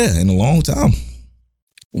had? Yeah, in a long time.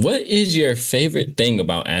 What is your favorite thing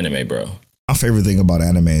about anime, bro? My favorite thing about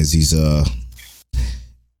anime is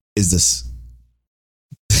this.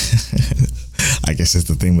 I guess that's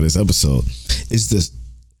the theme of this episode. Is this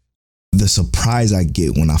the surprise I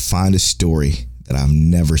get when I find a story that I've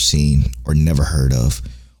never seen or never heard of,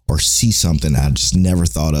 or see something I just never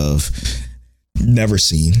thought of, never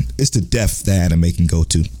seen. It's the depth that anime can go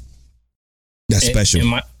to. That's special. And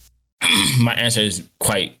my answer is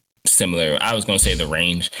quite similar. I was going to say the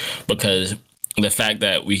range, because the fact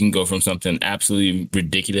that we can go from something absolutely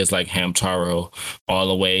ridiculous like Hamtaro all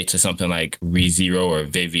the way to something like ReZero or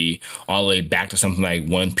Vivi, all the way back to something like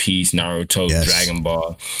One Piece, Naruto, Yes. Dragon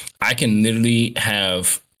Ball. I can literally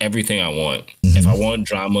have everything I want. Mm-hmm. If I want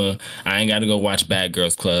drama, I ain't got to go watch Bad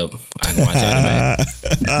Girls Club. I can watch anime.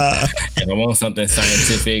 If I want something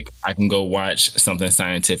scientific, I can go watch something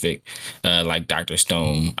scientific, like Dr.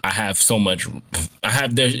 Stone. It's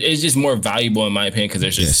just more valuable in my opinion, because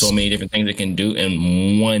there's just so many different things it can do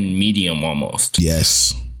in one medium almost.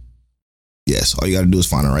 Yes. All you got to do is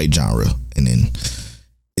find the right genre, and then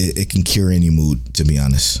it can cure any mood. To be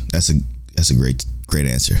honest, that's a great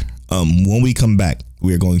answer. When we come back,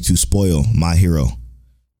 we are going to spoil My Hero,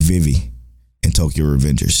 Vivi, and Tokyo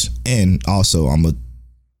Revengers, and also I'm gonna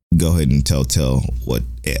go ahead and tell what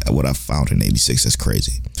I found in '86. That's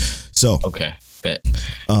crazy. So Okay, bet.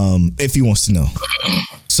 if he wants to know,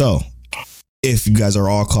 so if you guys are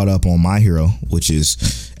all caught up on My Hero, which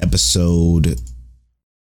is episode,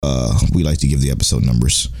 we like to give the episode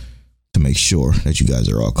numbers to make sure that you guys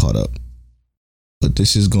are all caught up. But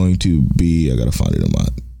this is going to be, I gotta find it on my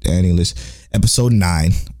Danny list. Episode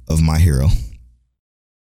 9 of My Hero.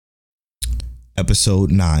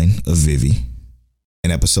 Episode 9 of Vivi.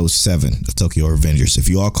 And episode 7 of Tokyo Revengers. If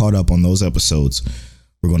you all caught up on those episodes,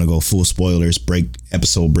 we're going to go full spoilers,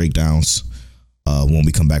 episode breakdowns when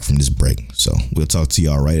we come back from this break. So we'll talk to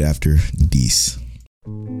y'all right after these.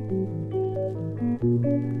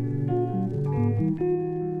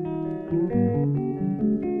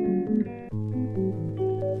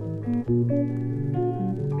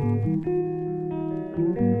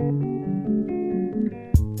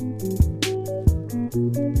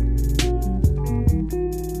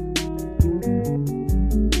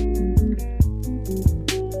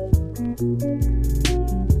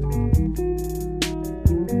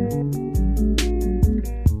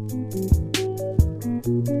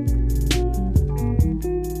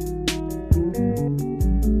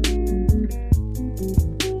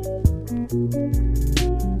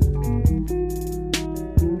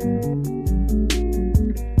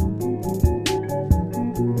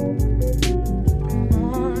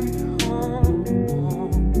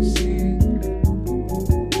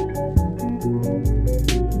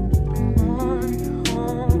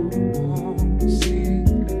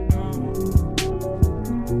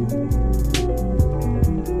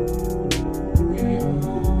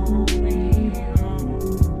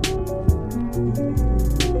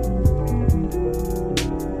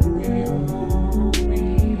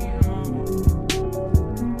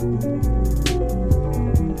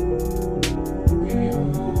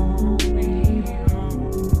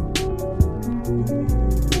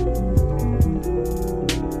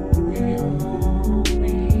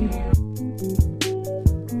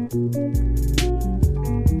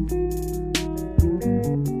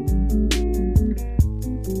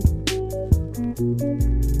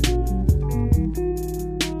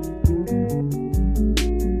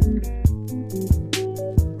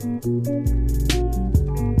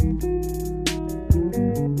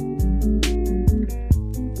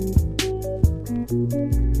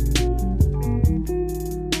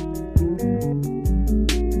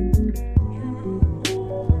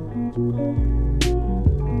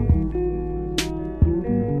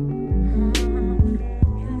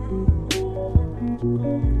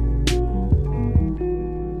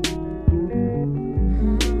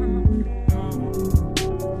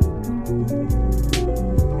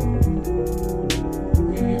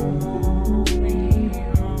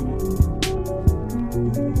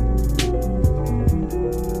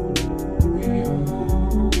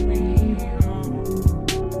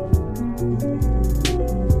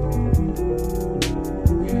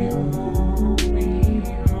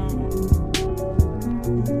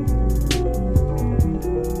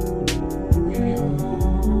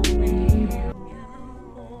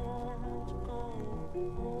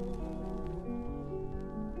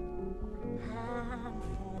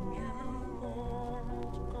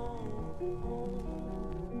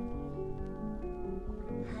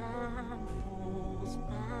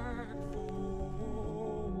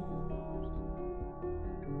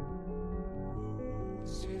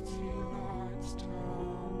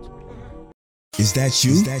 Is that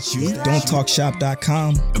you?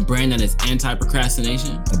 Don'tTalkShop.com. A brand that is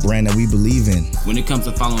anti-procrastination. A brand that we believe in. When it comes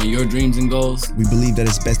to following your dreams and goals, We believe that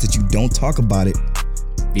it's best that you don't talk about it.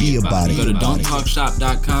 Be about it. Go to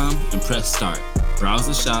Don'tTalkShop.com and press start. Browse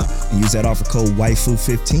the shop. And use that offer code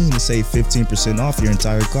WAIFU15 to save 15% off your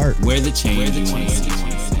entire cart. Wear the change you want to see.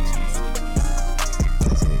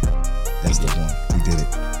 That's it. That's the one. We did it.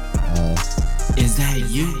 Is that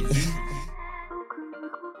you?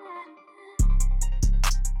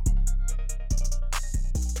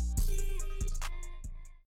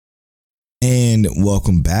 And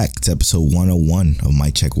welcome back to episode 101 of My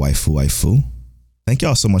Check Waifu. Thank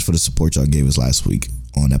y'all so much for the support y'all gave us last week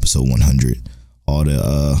on episode 100. All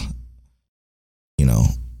the,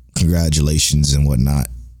 congratulations and whatnot.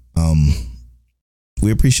 We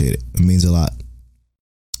appreciate it. It means a lot.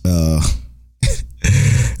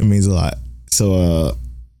 It means a lot. So,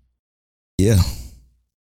 yeah,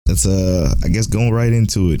 that's, I guess going right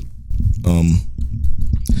into it.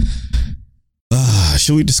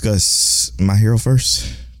 Should we discuss My Hero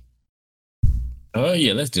first? Oh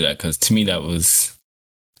yeah, let's do that, because to me that was,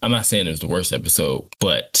 I'm not saying it was the worst episode,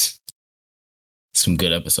 but some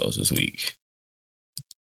good episodes this week.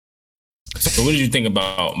 So what did you think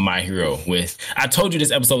about My Hero? I told you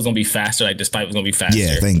this episode was gonna be faster, like this fight was gonna be faster.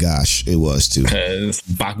 Yeah, thank gosh it was too. Because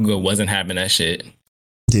Bakugo wasn't having that shit.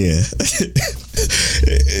 Yeah.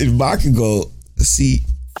 Bakugo, see,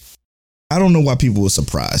 I don't know why people were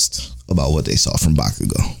surprised about what they saw from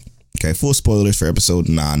Bakugo. Okay, full spoilers for episode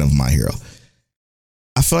 9 of My Hero.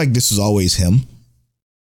 I feel like this was always him.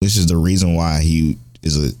 This is the reason why he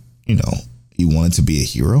is he wanted to be a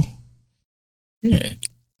hero. Yeah.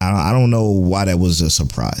 I don't know why that was a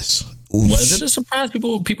surprise. Was it a surprise?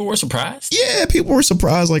 People were surprised? Yeah, people were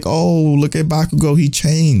surprised, like, oh, look at Bakugo, he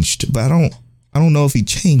changed. But I don't know if he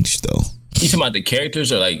changed though. You talking about the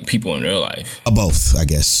characters or like people in real life? Both, I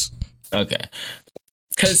guess. Okay.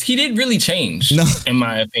 Because he didn't really change, in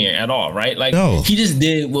my opinion, at all, right? Like, He just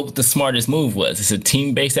did what the smartest move was. It's a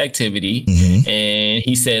team-based activity. Mm-hmm. And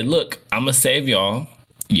he said, look, I'm going to save y'all.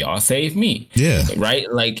 Y'all save me. Yeah.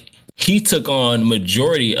 Right? Like, he took on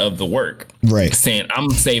majority of the work. Right. Saying,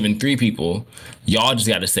 I'm saving 3 people. Y'all just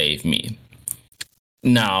got to save me.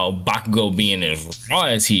 Now, Bakugo being as raw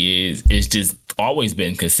as he is just always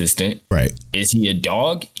been consistent. Right. Is he a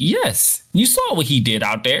dog? Yes. You saw what he did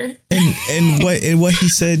out there. And what he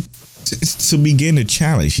said to begin the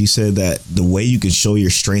challenge, he said that the way you can show your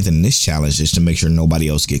strength in this challenge is to make sure nobody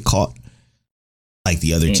else get caught like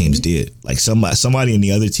the other teams did. Like somebody in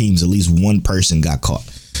the other teams, at least one person got caught.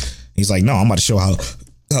 He's like, no, I'm about to show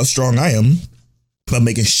how strong I am by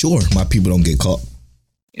making sure my people don't get caught.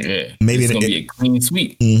 Yeah. Maybe it's going to be a clean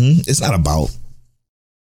sweep. Mm-hmm. It's not about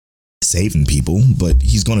saving people, but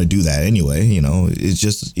he's going to do that anyway. He's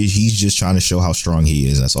just trying to show how strong he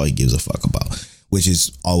is. That's all he gives a fuck about, which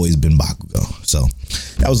has always been Bakugo. So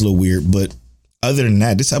that was a little weird, but other than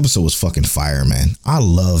that, this episode was fucking fire, man. I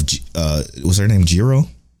love was her name Jiro?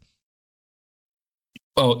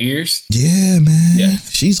 Oh, Ears? Yeah, man. Yeah.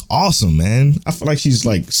 She's awesome, man. I feel like she's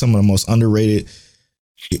like some of the most underrated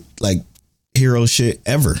like hero shit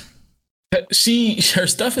ever. Her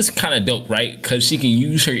stuff is kind of dope, right? Because she can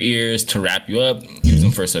use her ears to wrap you up, use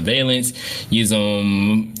them for surveillance, use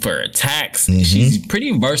them for attacks. Mm-hmm. She's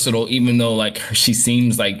pretty versatile, even though like she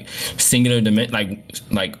seems like singular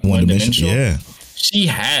like one dimensional. Yeah, she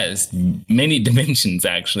has many dimensions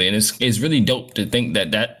actually, and it's really dope to think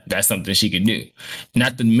that's something she could do.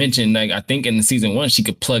 Not to mention, like I think in season 1 she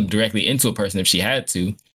could plug directly into a person if she had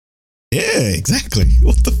to. Yeah, exactly.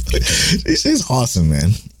 What the fuck? She's awesome, man.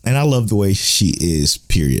 And I love the way she is,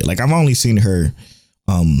 period. Like I've only seen her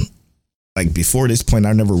like before this point,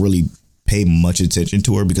 I never really paid much attention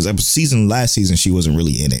to her because last season she wasn't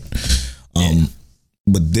really in it.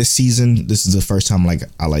 But this season, this is the first time like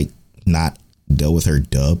I like not dealt with her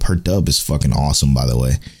dub. Her dub is fucking awesome, by the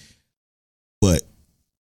way. But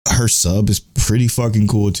her sub is pretty fucking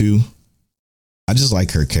cool too. I just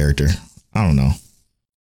like her character. I don't know.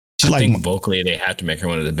 I think vocally they have to make her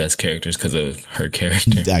one of the best characters because of her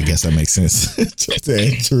character. I guess that makes sense.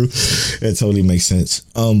 True. That totally makes sense.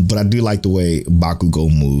 But I do like the way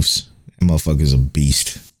Bakugo moves. That motherfucker's a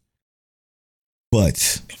beast.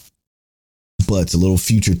 But a little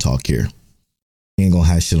future talk here. He ain't gonna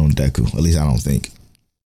have shit on Deku. At least I don't think.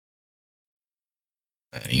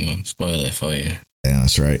 You gonna spoil it for you. Yeah,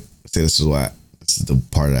 that's right. See, this is the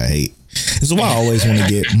part I hate. This is why I always want to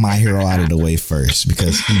get My Hero out of the way first,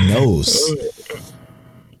 because he knows.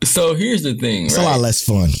 So here's the thing, it's right? a lot less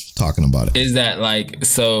fun talking about it. Is that like,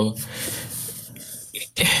 so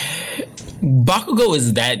Bakugo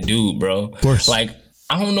is that dude, bro. Of course. Like,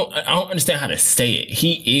 I don't know. I don't understand how to say it.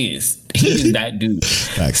 He is that dude.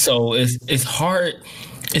 So it's hard.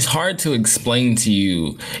 It's hard to explain to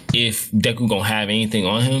you if Deku gonna have anything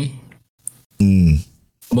on him.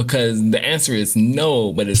 Because the answer is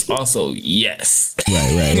no, but it's also yes.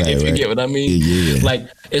 Right. If you get what I mean. Yeah. Like,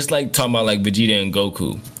 it's like talking about like Vegeta and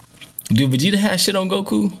Goku. Do Vegeta have shit on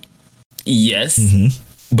Goku? Yes.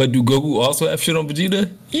 But do Goku also have shit on Vegeta?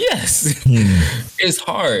 Yes. It's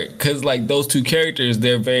hard because like those two characters,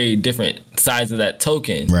 they're very different sides of that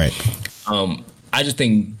token. Right. I just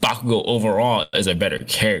think Bakugo overall is a better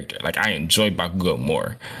character. Like, I enjoy Bakugo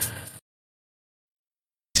more.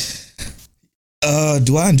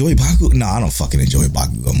 Do I enjoy Bakugo? No, I don't fucking enjoy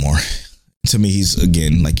Bakugo more. To me, he's,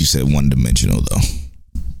 again, like you said, one-dimensional, though.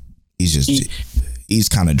 He's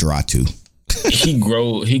kind of dry, too. He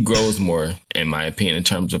grows more, in my opinion, in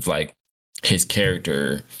terms of, like, his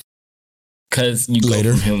character. Because you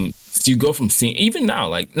go from seeing, even now,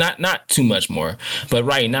 like, not too much more, but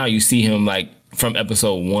right now you see him, like, from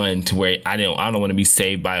episode 1 to where I don't want to be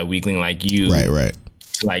saved by a weakling like you. Right.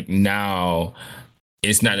 Like, now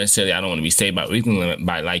it's not necessarily I don't want to be saved by a weakling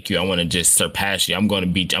by like you. I want to just surpass you. I'm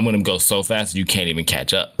going to go so fast you can't even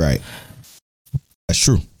catch up. Right. That's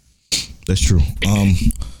true.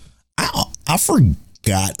 I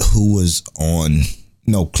forgot who was on.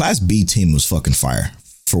 No, Class B team was fucking fire.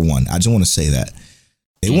 For one, I just want to say that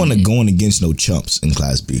they wasn't going against no chumps in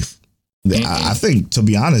Class B. I think, to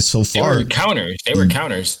be honest, so far they were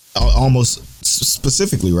counters. Almost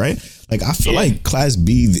specifically, right? Like, I feel like Class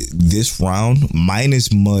B this round,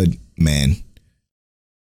 minus Mud Man,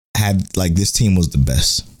 had like this team was the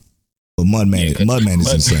best. But Mudman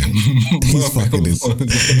is insane. He's fucking insane.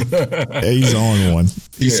 He's on one.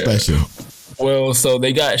 He's special. Well, so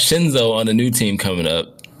they got Shinzo on the new team coming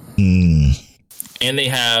up. And they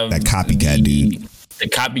have that copycat dude. The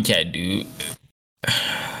copycat dude.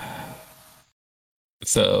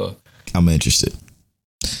 So I'm interested.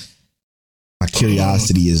 My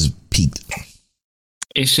curiosity is piqued.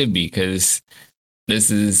 It should be, because this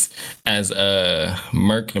is, as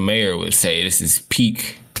Merc the Mayor would say, this is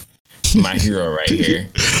peak My Hero right here.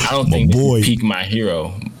 I don't think this is peak My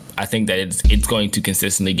Hero. I think that it's going to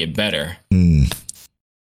consistently get better.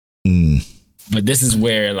 But this is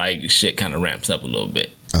where like shit kind of ramps up a little bit.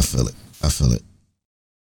 I feel it.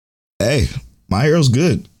 Hey, My Hero's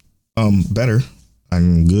good. Better.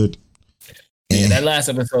 I'm good. Yeah, that last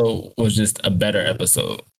episode was just a better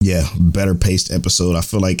episode. Yeah, better paced episode. I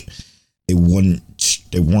feel like they weren't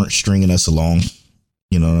stringing us along.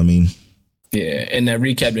 You know what I mean? Yeah, and that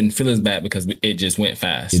recap didn't feel as bad because it just went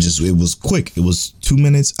fast. It was quick. It was 2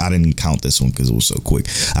 minutes. I didn't count this one because it was so quick.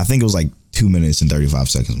 I think it was like 2 minutes and 35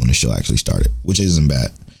 seconds when the show actually started, which isn't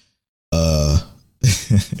bad. Oh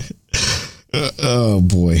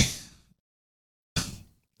boy.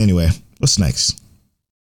 Anyway, what's next?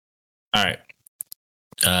 All right.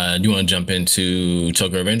 Do you want to jump into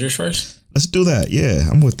Tokyo Revengers first? Let's do that. Yeah,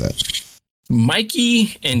 I'm with that.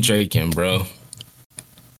 Mikey and Draken, bro.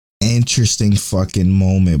 Interesting fucking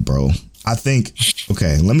moment, bro. I think,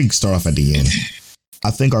 okay, let me start off at the end.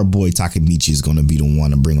 I think our boy Takemichi is going to be the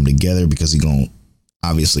one to bring them together because he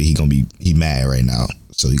mad right now.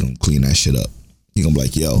 So he going to clean that shit up. He going to be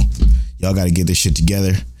like, yo, y'all got to get this shit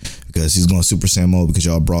together because he's going Super Saiyan mode because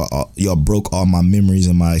y'all broke all my memories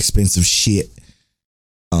and my expensive shit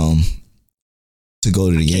to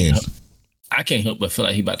go to the end. I can't help but feel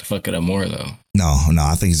like he about to fuck it up more though. No,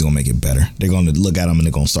 I think he's gonna make it better. They're gonna look at him and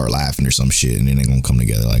they're gonna start laughing or some shit, and then they're gonna come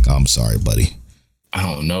together like, oh, I'm sorry, buddy. I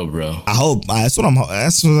don't know, bro. I hope that's what I'm.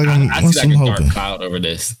 That's what I see like a dark cloud over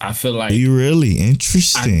this. I feel like you really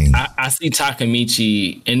interesting. I see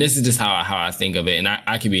Takemichi, and this is just how I think of it, and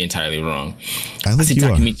I could be entirely wrong. I see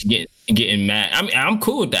Takemichi getting mad. I mean, I'm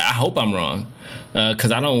cool with that. I hope I'm wrong,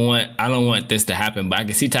 because I don't want this to happen. But I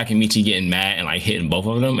can see Takemichi getting mad and like hitting both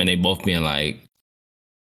of them, and they both being like,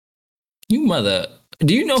 "You mother."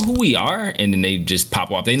 Do you know who we are? And then they just pop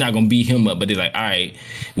off. They're not going to beat him up, but they're like, all right,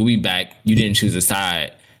 we'll be back. You didn't choose a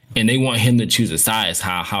side. And they want him to choose a side is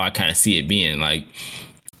how I kind of see it being. Like,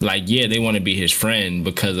 yeah, they want to be his friend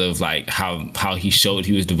because of like how he showed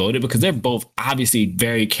he was devoted, because they're both obviously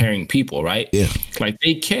very caring people, right? Yeah. Like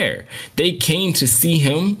they care. They came to see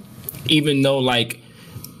him, even though like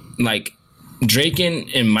Draken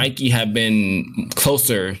and Mikey have been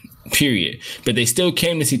closer, period, but they still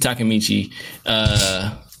came to see Takemichi,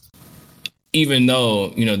 even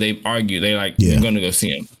though they argue. They like, they're gonna go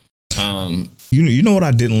see him. You know what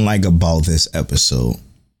I didn't like about this episode,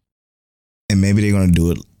 and maybe they're gonna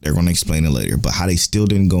do it They're going to explain it later. But how they still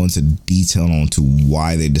didn't go into detail on to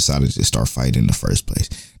why they decided to start fighting in the first place.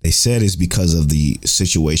 They said it's because of the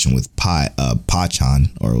situation with Pachan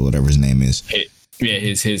or whatever his name is.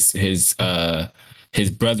 His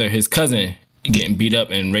brother, his cousin, getting beat up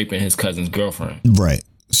and raping his cousin's girlfriend. Right.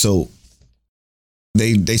 So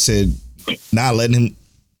they said not letting him.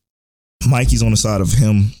 Mikey's on the side of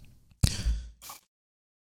him,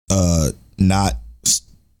 not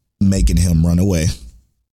making him run away.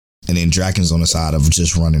 And then Draken's on the side of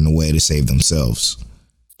just running away to save themselves.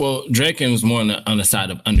 Well, Draken was more on the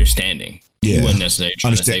side of understanding. Yeah. He wasn't necessarily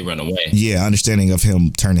trying to say run away. Yeah, understanding of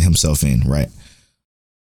him turning himself in, right?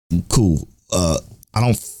 Cool. I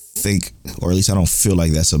don't think, or at least I don't feel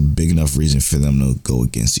like that's a big enough reason for them to go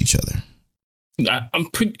against each other. I'm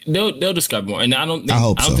pretty. They'll describe more, and I don't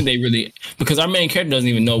so. think they really, because our main character doesn't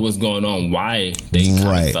even know what's going on, why they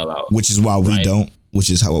kind of fell out, which is why we don't. Which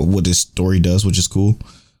is what this story does, which is cool.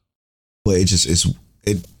 But it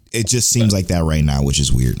just seems like that right now, which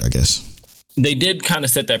is weird, I guess. They did kind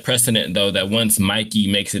of set that precedent, though, that once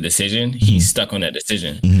Mikey makes a decision, he's stuck on that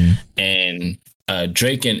decision. And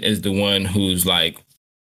Draken is the one who's like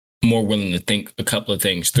more willing to think a couple of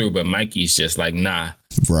things through, but Mikey's just like, nah.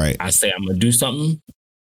 Right. I say I'm gonna do something.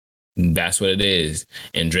 That's what it is.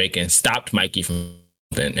 And Draken stopped Mikey from,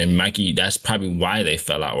 and Mikey. That's probably why they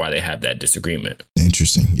fell out. Why they have that disagreement.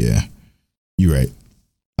 Interesting. Yeah, you're right.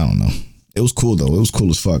 I don't know. It was cool though. It was cool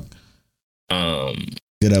as fuck.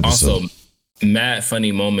 Good episode. Also, mad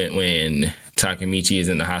funny moment when Takemichi is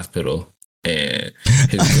in the hospital and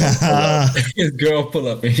his girl pull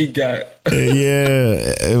up and he got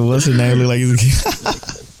what's her name? Look like he's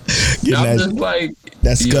just like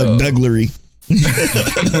that's Douglery.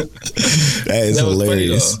 That is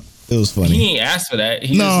hilarious. It was funny. He ain't asked for that.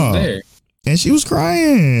 He just was there. And she was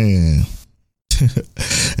crying.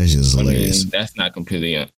 That's just hilarious. That's not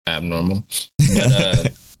completely abnormal.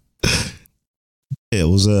 But, it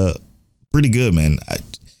was pretty good, man.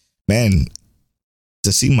 Man,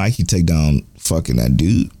 to see Mikey take down fucking that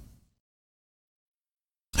dude.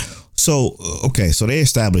 So, okay, so they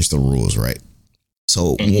established the rules, right?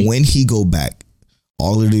 So when he go back,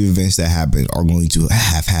 all of the events that happen are going to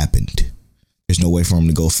have happened. There's no way for him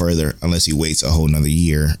to go further unless he waits a whole nother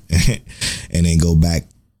year and then go back.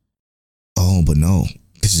 Oh, but no,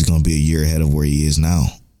 because he's going to be a year ahead of where he is now.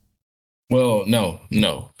 Well, no.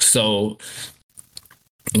 So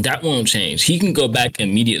that won't change. He can go back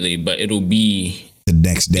immediately, but it'll be the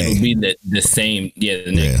next day. It'll be the same. Yeah,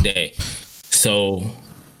 the next day. So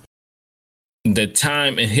the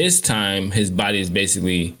time in his time, his body is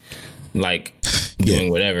basically like doing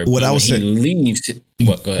whatever. What I was saying, he leaves.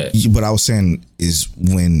 What? Go ahead. What I was saying is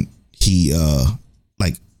when he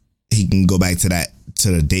he can go back to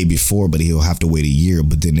the day before, but he'll have to wait a year.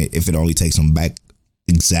 But then if it only takes him back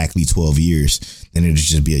exactly 12 years, then it'll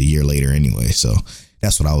just be a year later anyway. So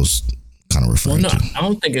that's what I was kind of referring to. I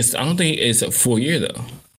don't think it's a full year though.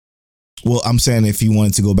 Well, I'm saying if he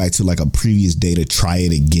wanted to go back to like a previous day to try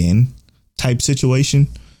it again type situation.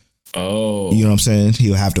 Oh, you know what I'm saying?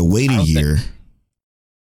 He'll have to wait a year.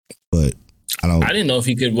 But I didn't know if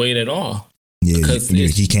he could wait at all. Yeah, because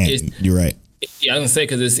he can't. You're right. Yeah, I was gonna say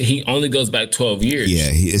because he only goes back 12 years.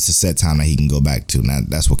 Yeah, it's a set time that he can go back to. Now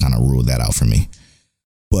that's what kind of ruled that out for me.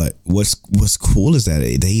 But what's cool is that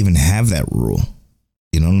they even have that rule.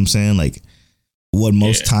 You know what I'm saying? Like what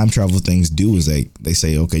most time travel things do is they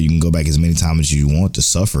say, okay, you can go back as many times as you want to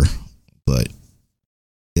suffer, but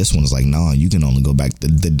this one's like, no, you can only go back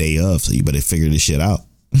the day of, so you better figure this shit out.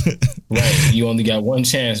 Right, you only got one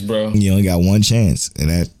chance, bro. You only got one chance,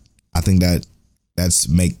 and I think that's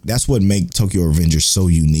what make Tokyo Revengers so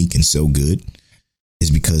unique and so good, is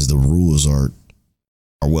because the rules are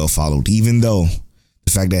well followed. Even though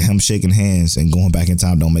the fact that him shaking hands and going back in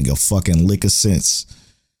time don't make a fucking lick of sense.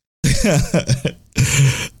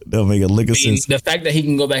 Don't make a lick of sense. The fact that he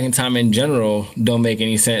can go back in time in general don't make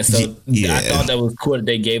any sense. So I thought that was cool that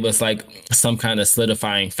they gave us like some kind of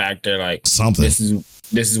solidifying factor, like something.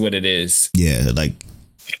 This is what it is. Yeah, like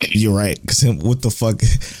you're right. Because what the fuck?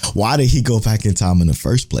 Why did he go back in time in the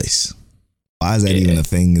first place? Why is that even a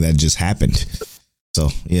thing that just happened? So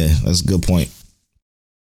yeah, that's a good point.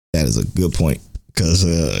 That is a good point because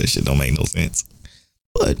shit don't make no sense.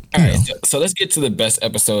 But all right, so let's get to the best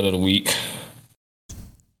episode of the week.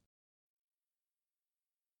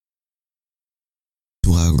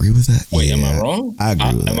 Do I agree with that? Wait, am I wrong? I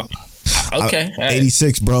agree with that. Okay,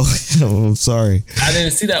 86, bro. I'm sorry. I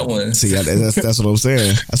didn't see that one. See, that's what I'm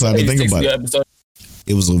saying. That's what I didn't think about it.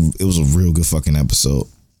 It was a real good fucking episode.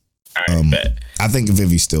 All right, bet. I think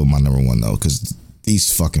Vivi's still my number one though, because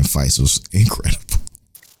these fucking fights was incredible.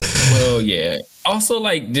 Well, yeah. Also,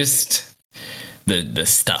 like, just the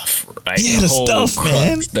stuff, right? Yeah, the stuff, crux,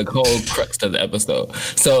 man. The whole crux of the episode.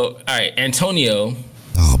 So, all right, Antonio.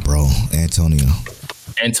 Oh, bro,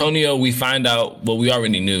 Antonio, we find out what we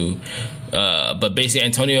already knew. But basically,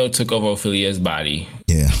 Antonio took over Ophelia's body.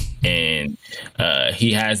 Yeah. And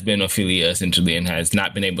he has been Ophelia essentially and has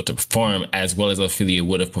not been able to perform as well as Ophelia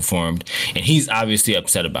would have performed. And he's obviously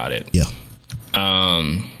upset about it. Yeah.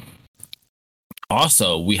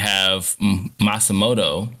 Also, we have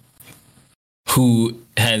Matsumoto, who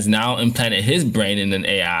has now implanted his brain in an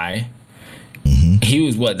AI. Mm-hmm. He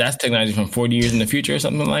was that's technology from 40 years in the future or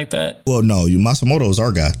something like that? Well, no, Matsumoto is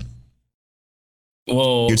our guy.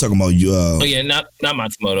 Well, you're talking about you. Oh yeah, not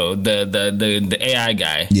Matsumoto, the AI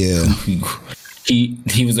guy. Yeah, he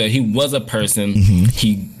was a person. Mm-hmm.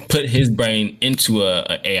 He put his brain into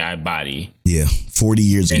a AI body. Yeah, 40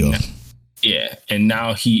 years ago. Yeah, and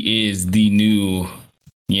now he is the new.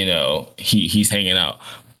 He's hanging out.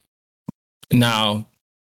 Now,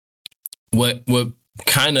 what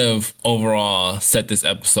kind of overall set this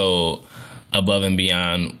episode above and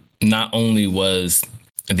beyond? Not only was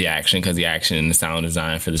the action, because the action and the sound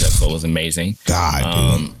design for this episode was amazing.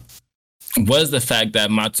 Was the fact that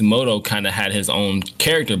Matsumoto kind of had his own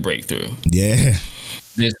character breakthrough. Yeah.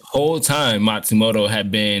 This whole time, Matsumoto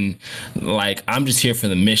had been like, I'm just here for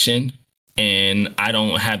the mission, and I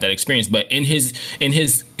don't have that experience. But in his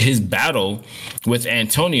battle with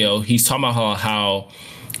Antonio, he's talking about how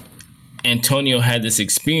Antonio had this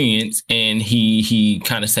experience, and he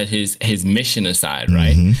kind of set his mission aside,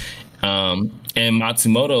 right? Mm-hmm. And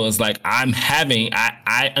Matsumoto is like,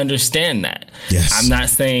 I understand that. Yes. I'm not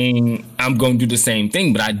saying I'm going to do the same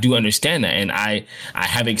thing, but I do understand that. And I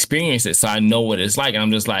have experienced it, so I know what it's like. And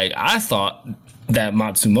I'm just like, I thought that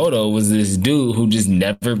Matsumoto was this dude who just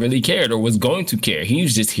never really cared or was going to care. He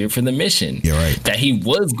was just here for the mission. You're right. That he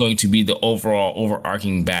was going to be the overall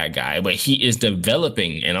overarching bad guy, but he is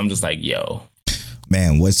developing. And I'm just like, yo.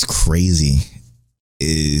 Man, what's crazy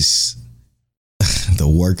is the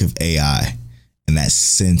work of AI. And that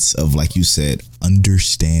sense of, like you said,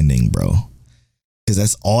 understanding, bro. Because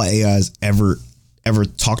that's all AI's ever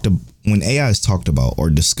talked about. When AI is talked about or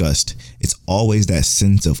discussed, it's always that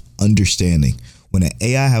sense of understanding. When an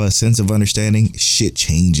AI have a sense of understanding, shit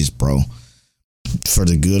changes, bro. For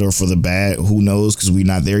the good or for the bad, who knows? Because we're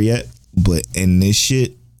not there yet. But in this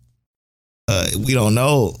shit, we don't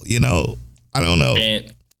know. I don't know.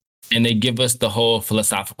 And they give us the whole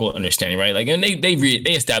philosophical understanding, right? Like, and they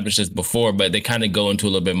established this before, but they kind of go into a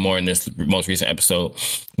little bit more in this most recent episode,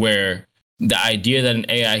 where the idea that an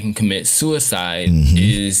AI can commit suicide mm-hmm.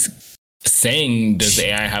 is saying, does the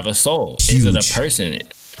AI have a soul? Huge. Is it a person?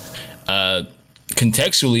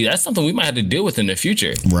 Contextually, that's something we might have to deal with in the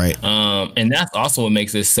future, right? And that's also what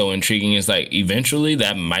makes this so intriguing. Is like, eventually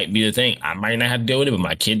that might be the thing. I might not have to deal with it, but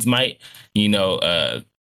my kids might.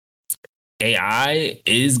 AI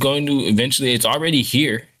is going to eventually, it's already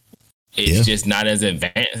here. It's just not as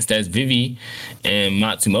advanced as Vivi and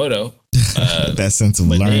Matsumoto. That sense of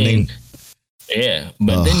learning.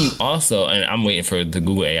 But then you also, and I'm waiting for the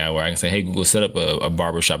Google AI where I can say, hey, Google, set up a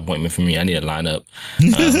barbershop appointment for me. I need a lineup.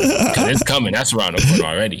 Because it's coming. That's around the corner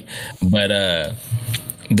already. But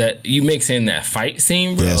that you mix in that fight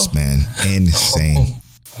scene, bro. Yes, man. Insane.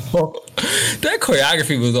 That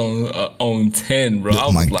choreography was on 10, bro.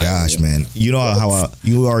 Oh my gosh, man. You know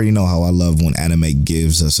you already know how I love when anime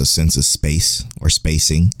gives us a sense of space or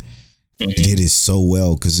spacing. Mm-hmm. It did it so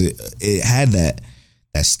well because it had that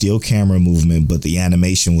still camera movement, but the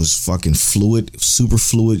animation was fucking fluid,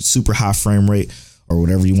 super high frame rate, or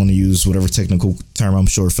whatever you want to use, whatever technical term. I'm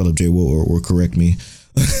sure Philip J will correct me.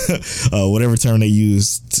 Whatever term they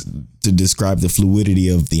use to describe the fluidity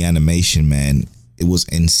of the animation, man. It was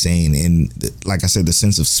insane. And like I said, the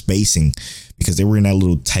sense of spacing, because they were in that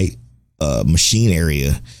little tight machine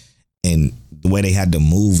area, and the way they had to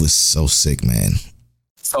move was so sick, man.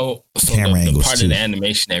 So the part of the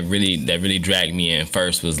animation that really dragged me in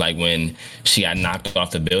first was like when she got knocked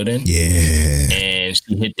off the building. Yeah. And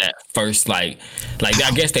she hit that first like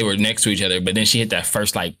I guess they were next to each other, but then she hit that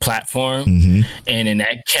first like platform, mm-hmm. and then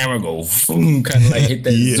that camera go boom, kind of like hit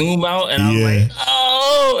that zoom out, and I'm like,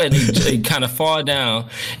 oh, and it kind of fall down,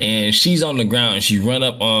 and she's on the ground, and she run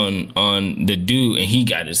up on the dude, and he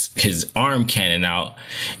got his arm cannon out,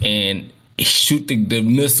 and shoot the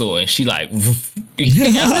missile, and she like, I'm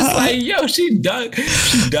just like, yo, she dodged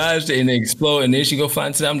it and it exploded, and then she go fly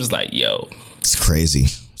into them. I'm just like, yo, it's crazy.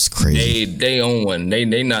 They own one. They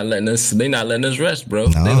not letting us rest, bro.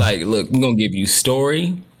 No. They like, look, we're gonna give you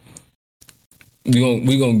story,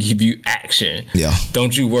 We gonna give you action. Yeah.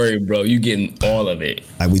 Don't you worry, bro. You getting all of it.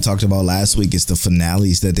 Like we talked about last week, it's the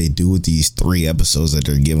finales that they do with these 3 episodes that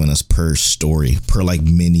they're giving us per story, per like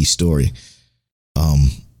mini story.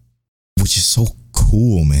 Which is so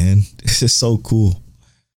cool, man. This is so cool.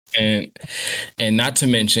 And not to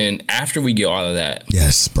mention, after we get all of that,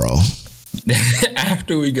 Yes, bro.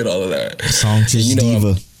 after we get all of that, Songstress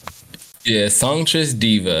Diva. Yeah, Songstress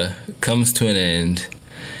Diva comes to an end,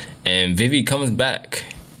 and Vivi comes back.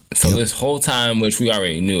 So this whole time, which we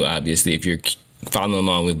already knew, obviously, if you're following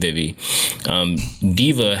along with Vivi,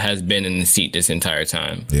 Diva has been in the seat this entire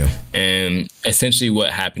time. Yeah. And essentially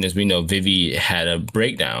what happened is we know Vivi had a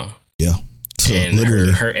breakdown. Yeah. So And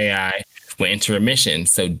literally. her AI went into remission.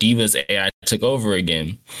 So Diva's AI took over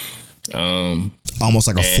again. Almost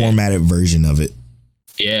like a formatted version of it.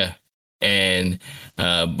 Yeah. And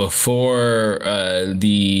before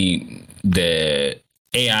the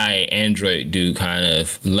AI android dude kind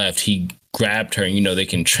of left, he grabbed her, and you know they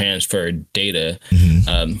can transfer data.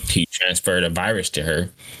 He transferred a virus to her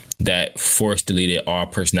that force deleted all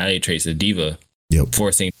personality traits of Diva, Yep.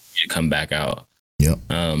 forcing her to come back out. Yep.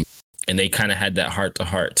 And they kind of had that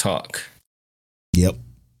heart-to-heart talk. Yep.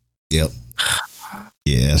 Yeah,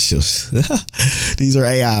 it's just these are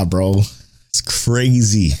AI, bro. It's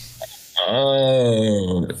crazy.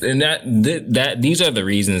 Oh, and that these are the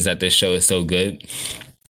reasons that this show is so good,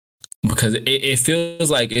 because it feels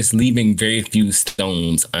like it's leaving very few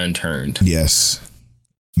stones unturned. Yes,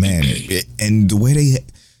 man, and the way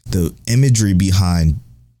the imagery behind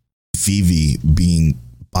Vivi being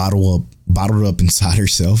bottled up inside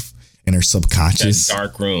herself in her subconscious, That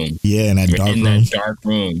dark room. Yeah, in that dark room. That dark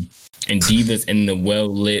room. And Diva's in the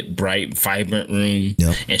well-lit, bright, vibrant room.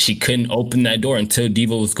 Yep. And she couldn't open that door until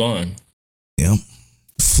Diva was gone. Yep.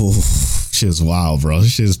 Shit is wild, bro.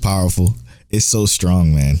 This shit is powerful. It's so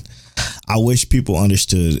strong, man. I wish people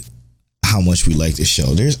understood how much we like this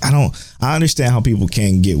show. I understand how people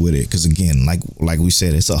can't get with it, because again, like we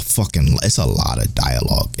said, it's a lot of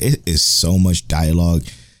dialogue. It is so much dialogue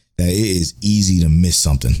that it is easy to miss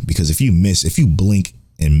something, because if you blink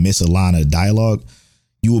and miss a line of dialogue,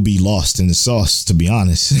 you will be lost in the sauce, to be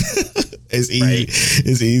honest. It's easy. Right.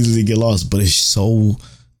 It's easy to get lost, but it's so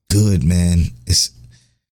good, man. It's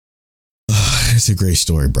a great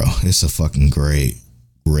story, bro. It's a fucking great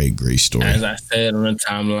story. As I said on the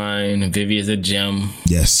timeline, Vivi is a gem.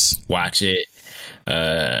 Yes. Watch it.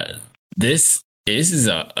 This is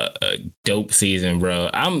a dope season,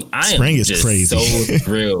 bro. Spring is just crazy. So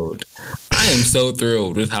thrilled. I am so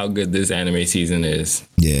thrilled with how good this anime season is.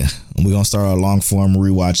 Yeah. We're going to start our long form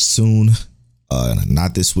rewatch soon.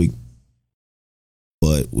 Not this week,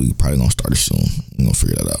 but we probably going to start it soon. We're going to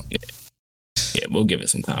figure that out. Yeah, we'll give it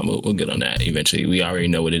some time. We'll get on that eventually. We already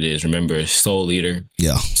know what it is. Remember, Soul Eater.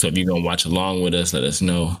 Yeah. So if you're going to watch along with us, let us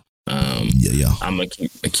know. Yeah. I'm going to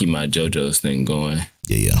keep my JoJo's thing going.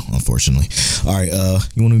 Yeah. Unfortunately. All right.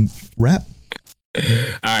 You want to wrap? All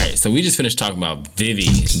right, so we just finished talking about Vivi,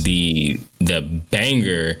 the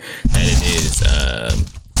banger that it is.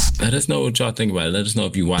 Let us know what y'all think about it. Let us know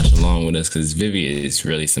if you watch along with us, because Vivi is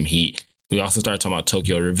really some heat. We also started talking about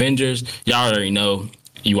Tokyo Revengers. Y'all already know.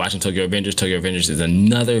 You watching Tokyo Revengers. Tokyo Revengers is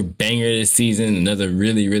another banger this season, another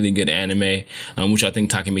really, really good anime, which I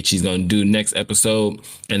think Takemichi's going to do next episode.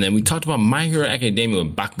 And then we talked about My Hero Academia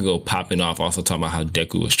with Bakugo popping off. Also talking about how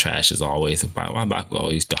Deku was trash as always. Why Bakugo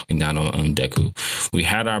always talking down on Deku. We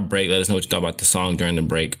had our break. Let us know what you thought about the song during the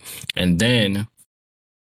break. And then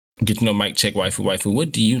get to know Mike Check Waifu.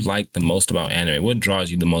 What do you like the most about anime? What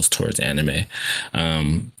draws you the most towards anime?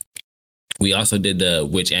 We also did the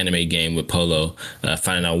Which Anime game with Polo,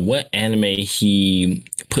 finding out what anime he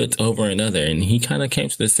puts over another, and he kind of came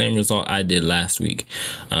to the same result I did last week.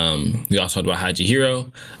 We also talked about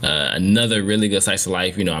Hachihiro, another really good slice of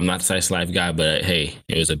life. You know, I'm not a slice of life guy, but hey,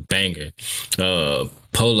 it was a banger.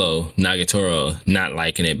 Polo, Nagatoro, not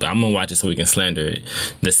liking it, but I'm gonna watch it so we can slander it.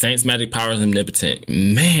 The Saints Magic Powers Omnipotent,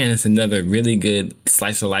 man, it's another really good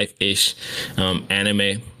slice of life-ish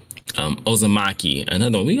anime. Ozumaki,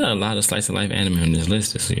 another one. We got a lot of slice of life anime on this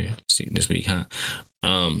list this week, huh?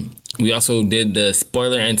 We also did the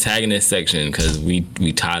spoiler antagonist section, because we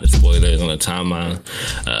tied the spoilers on the timeline.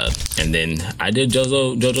 And then I did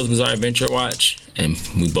JoJo's Bizarre Adventure watch, and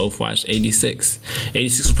we both watched 86.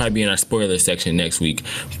 86 will probably be in our spoiler section next week.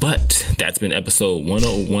 But that's been episode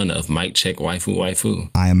 101 of Mike Check Waifu.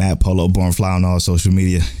 I am at Polo Bornfly on all social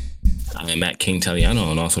media. I am at King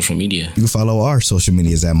Taliano on all social media. You can follow our social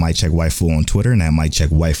medias at Mike Check Waifu on Twitter and at Mike Check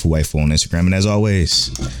Waifu on Instagram. And as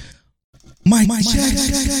always, Mike Check.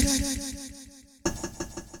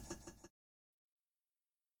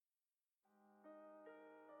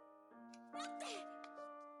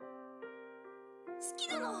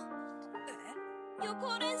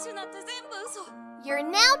 You're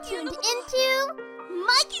now tuned into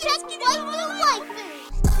Mic Check Waifu Waifu.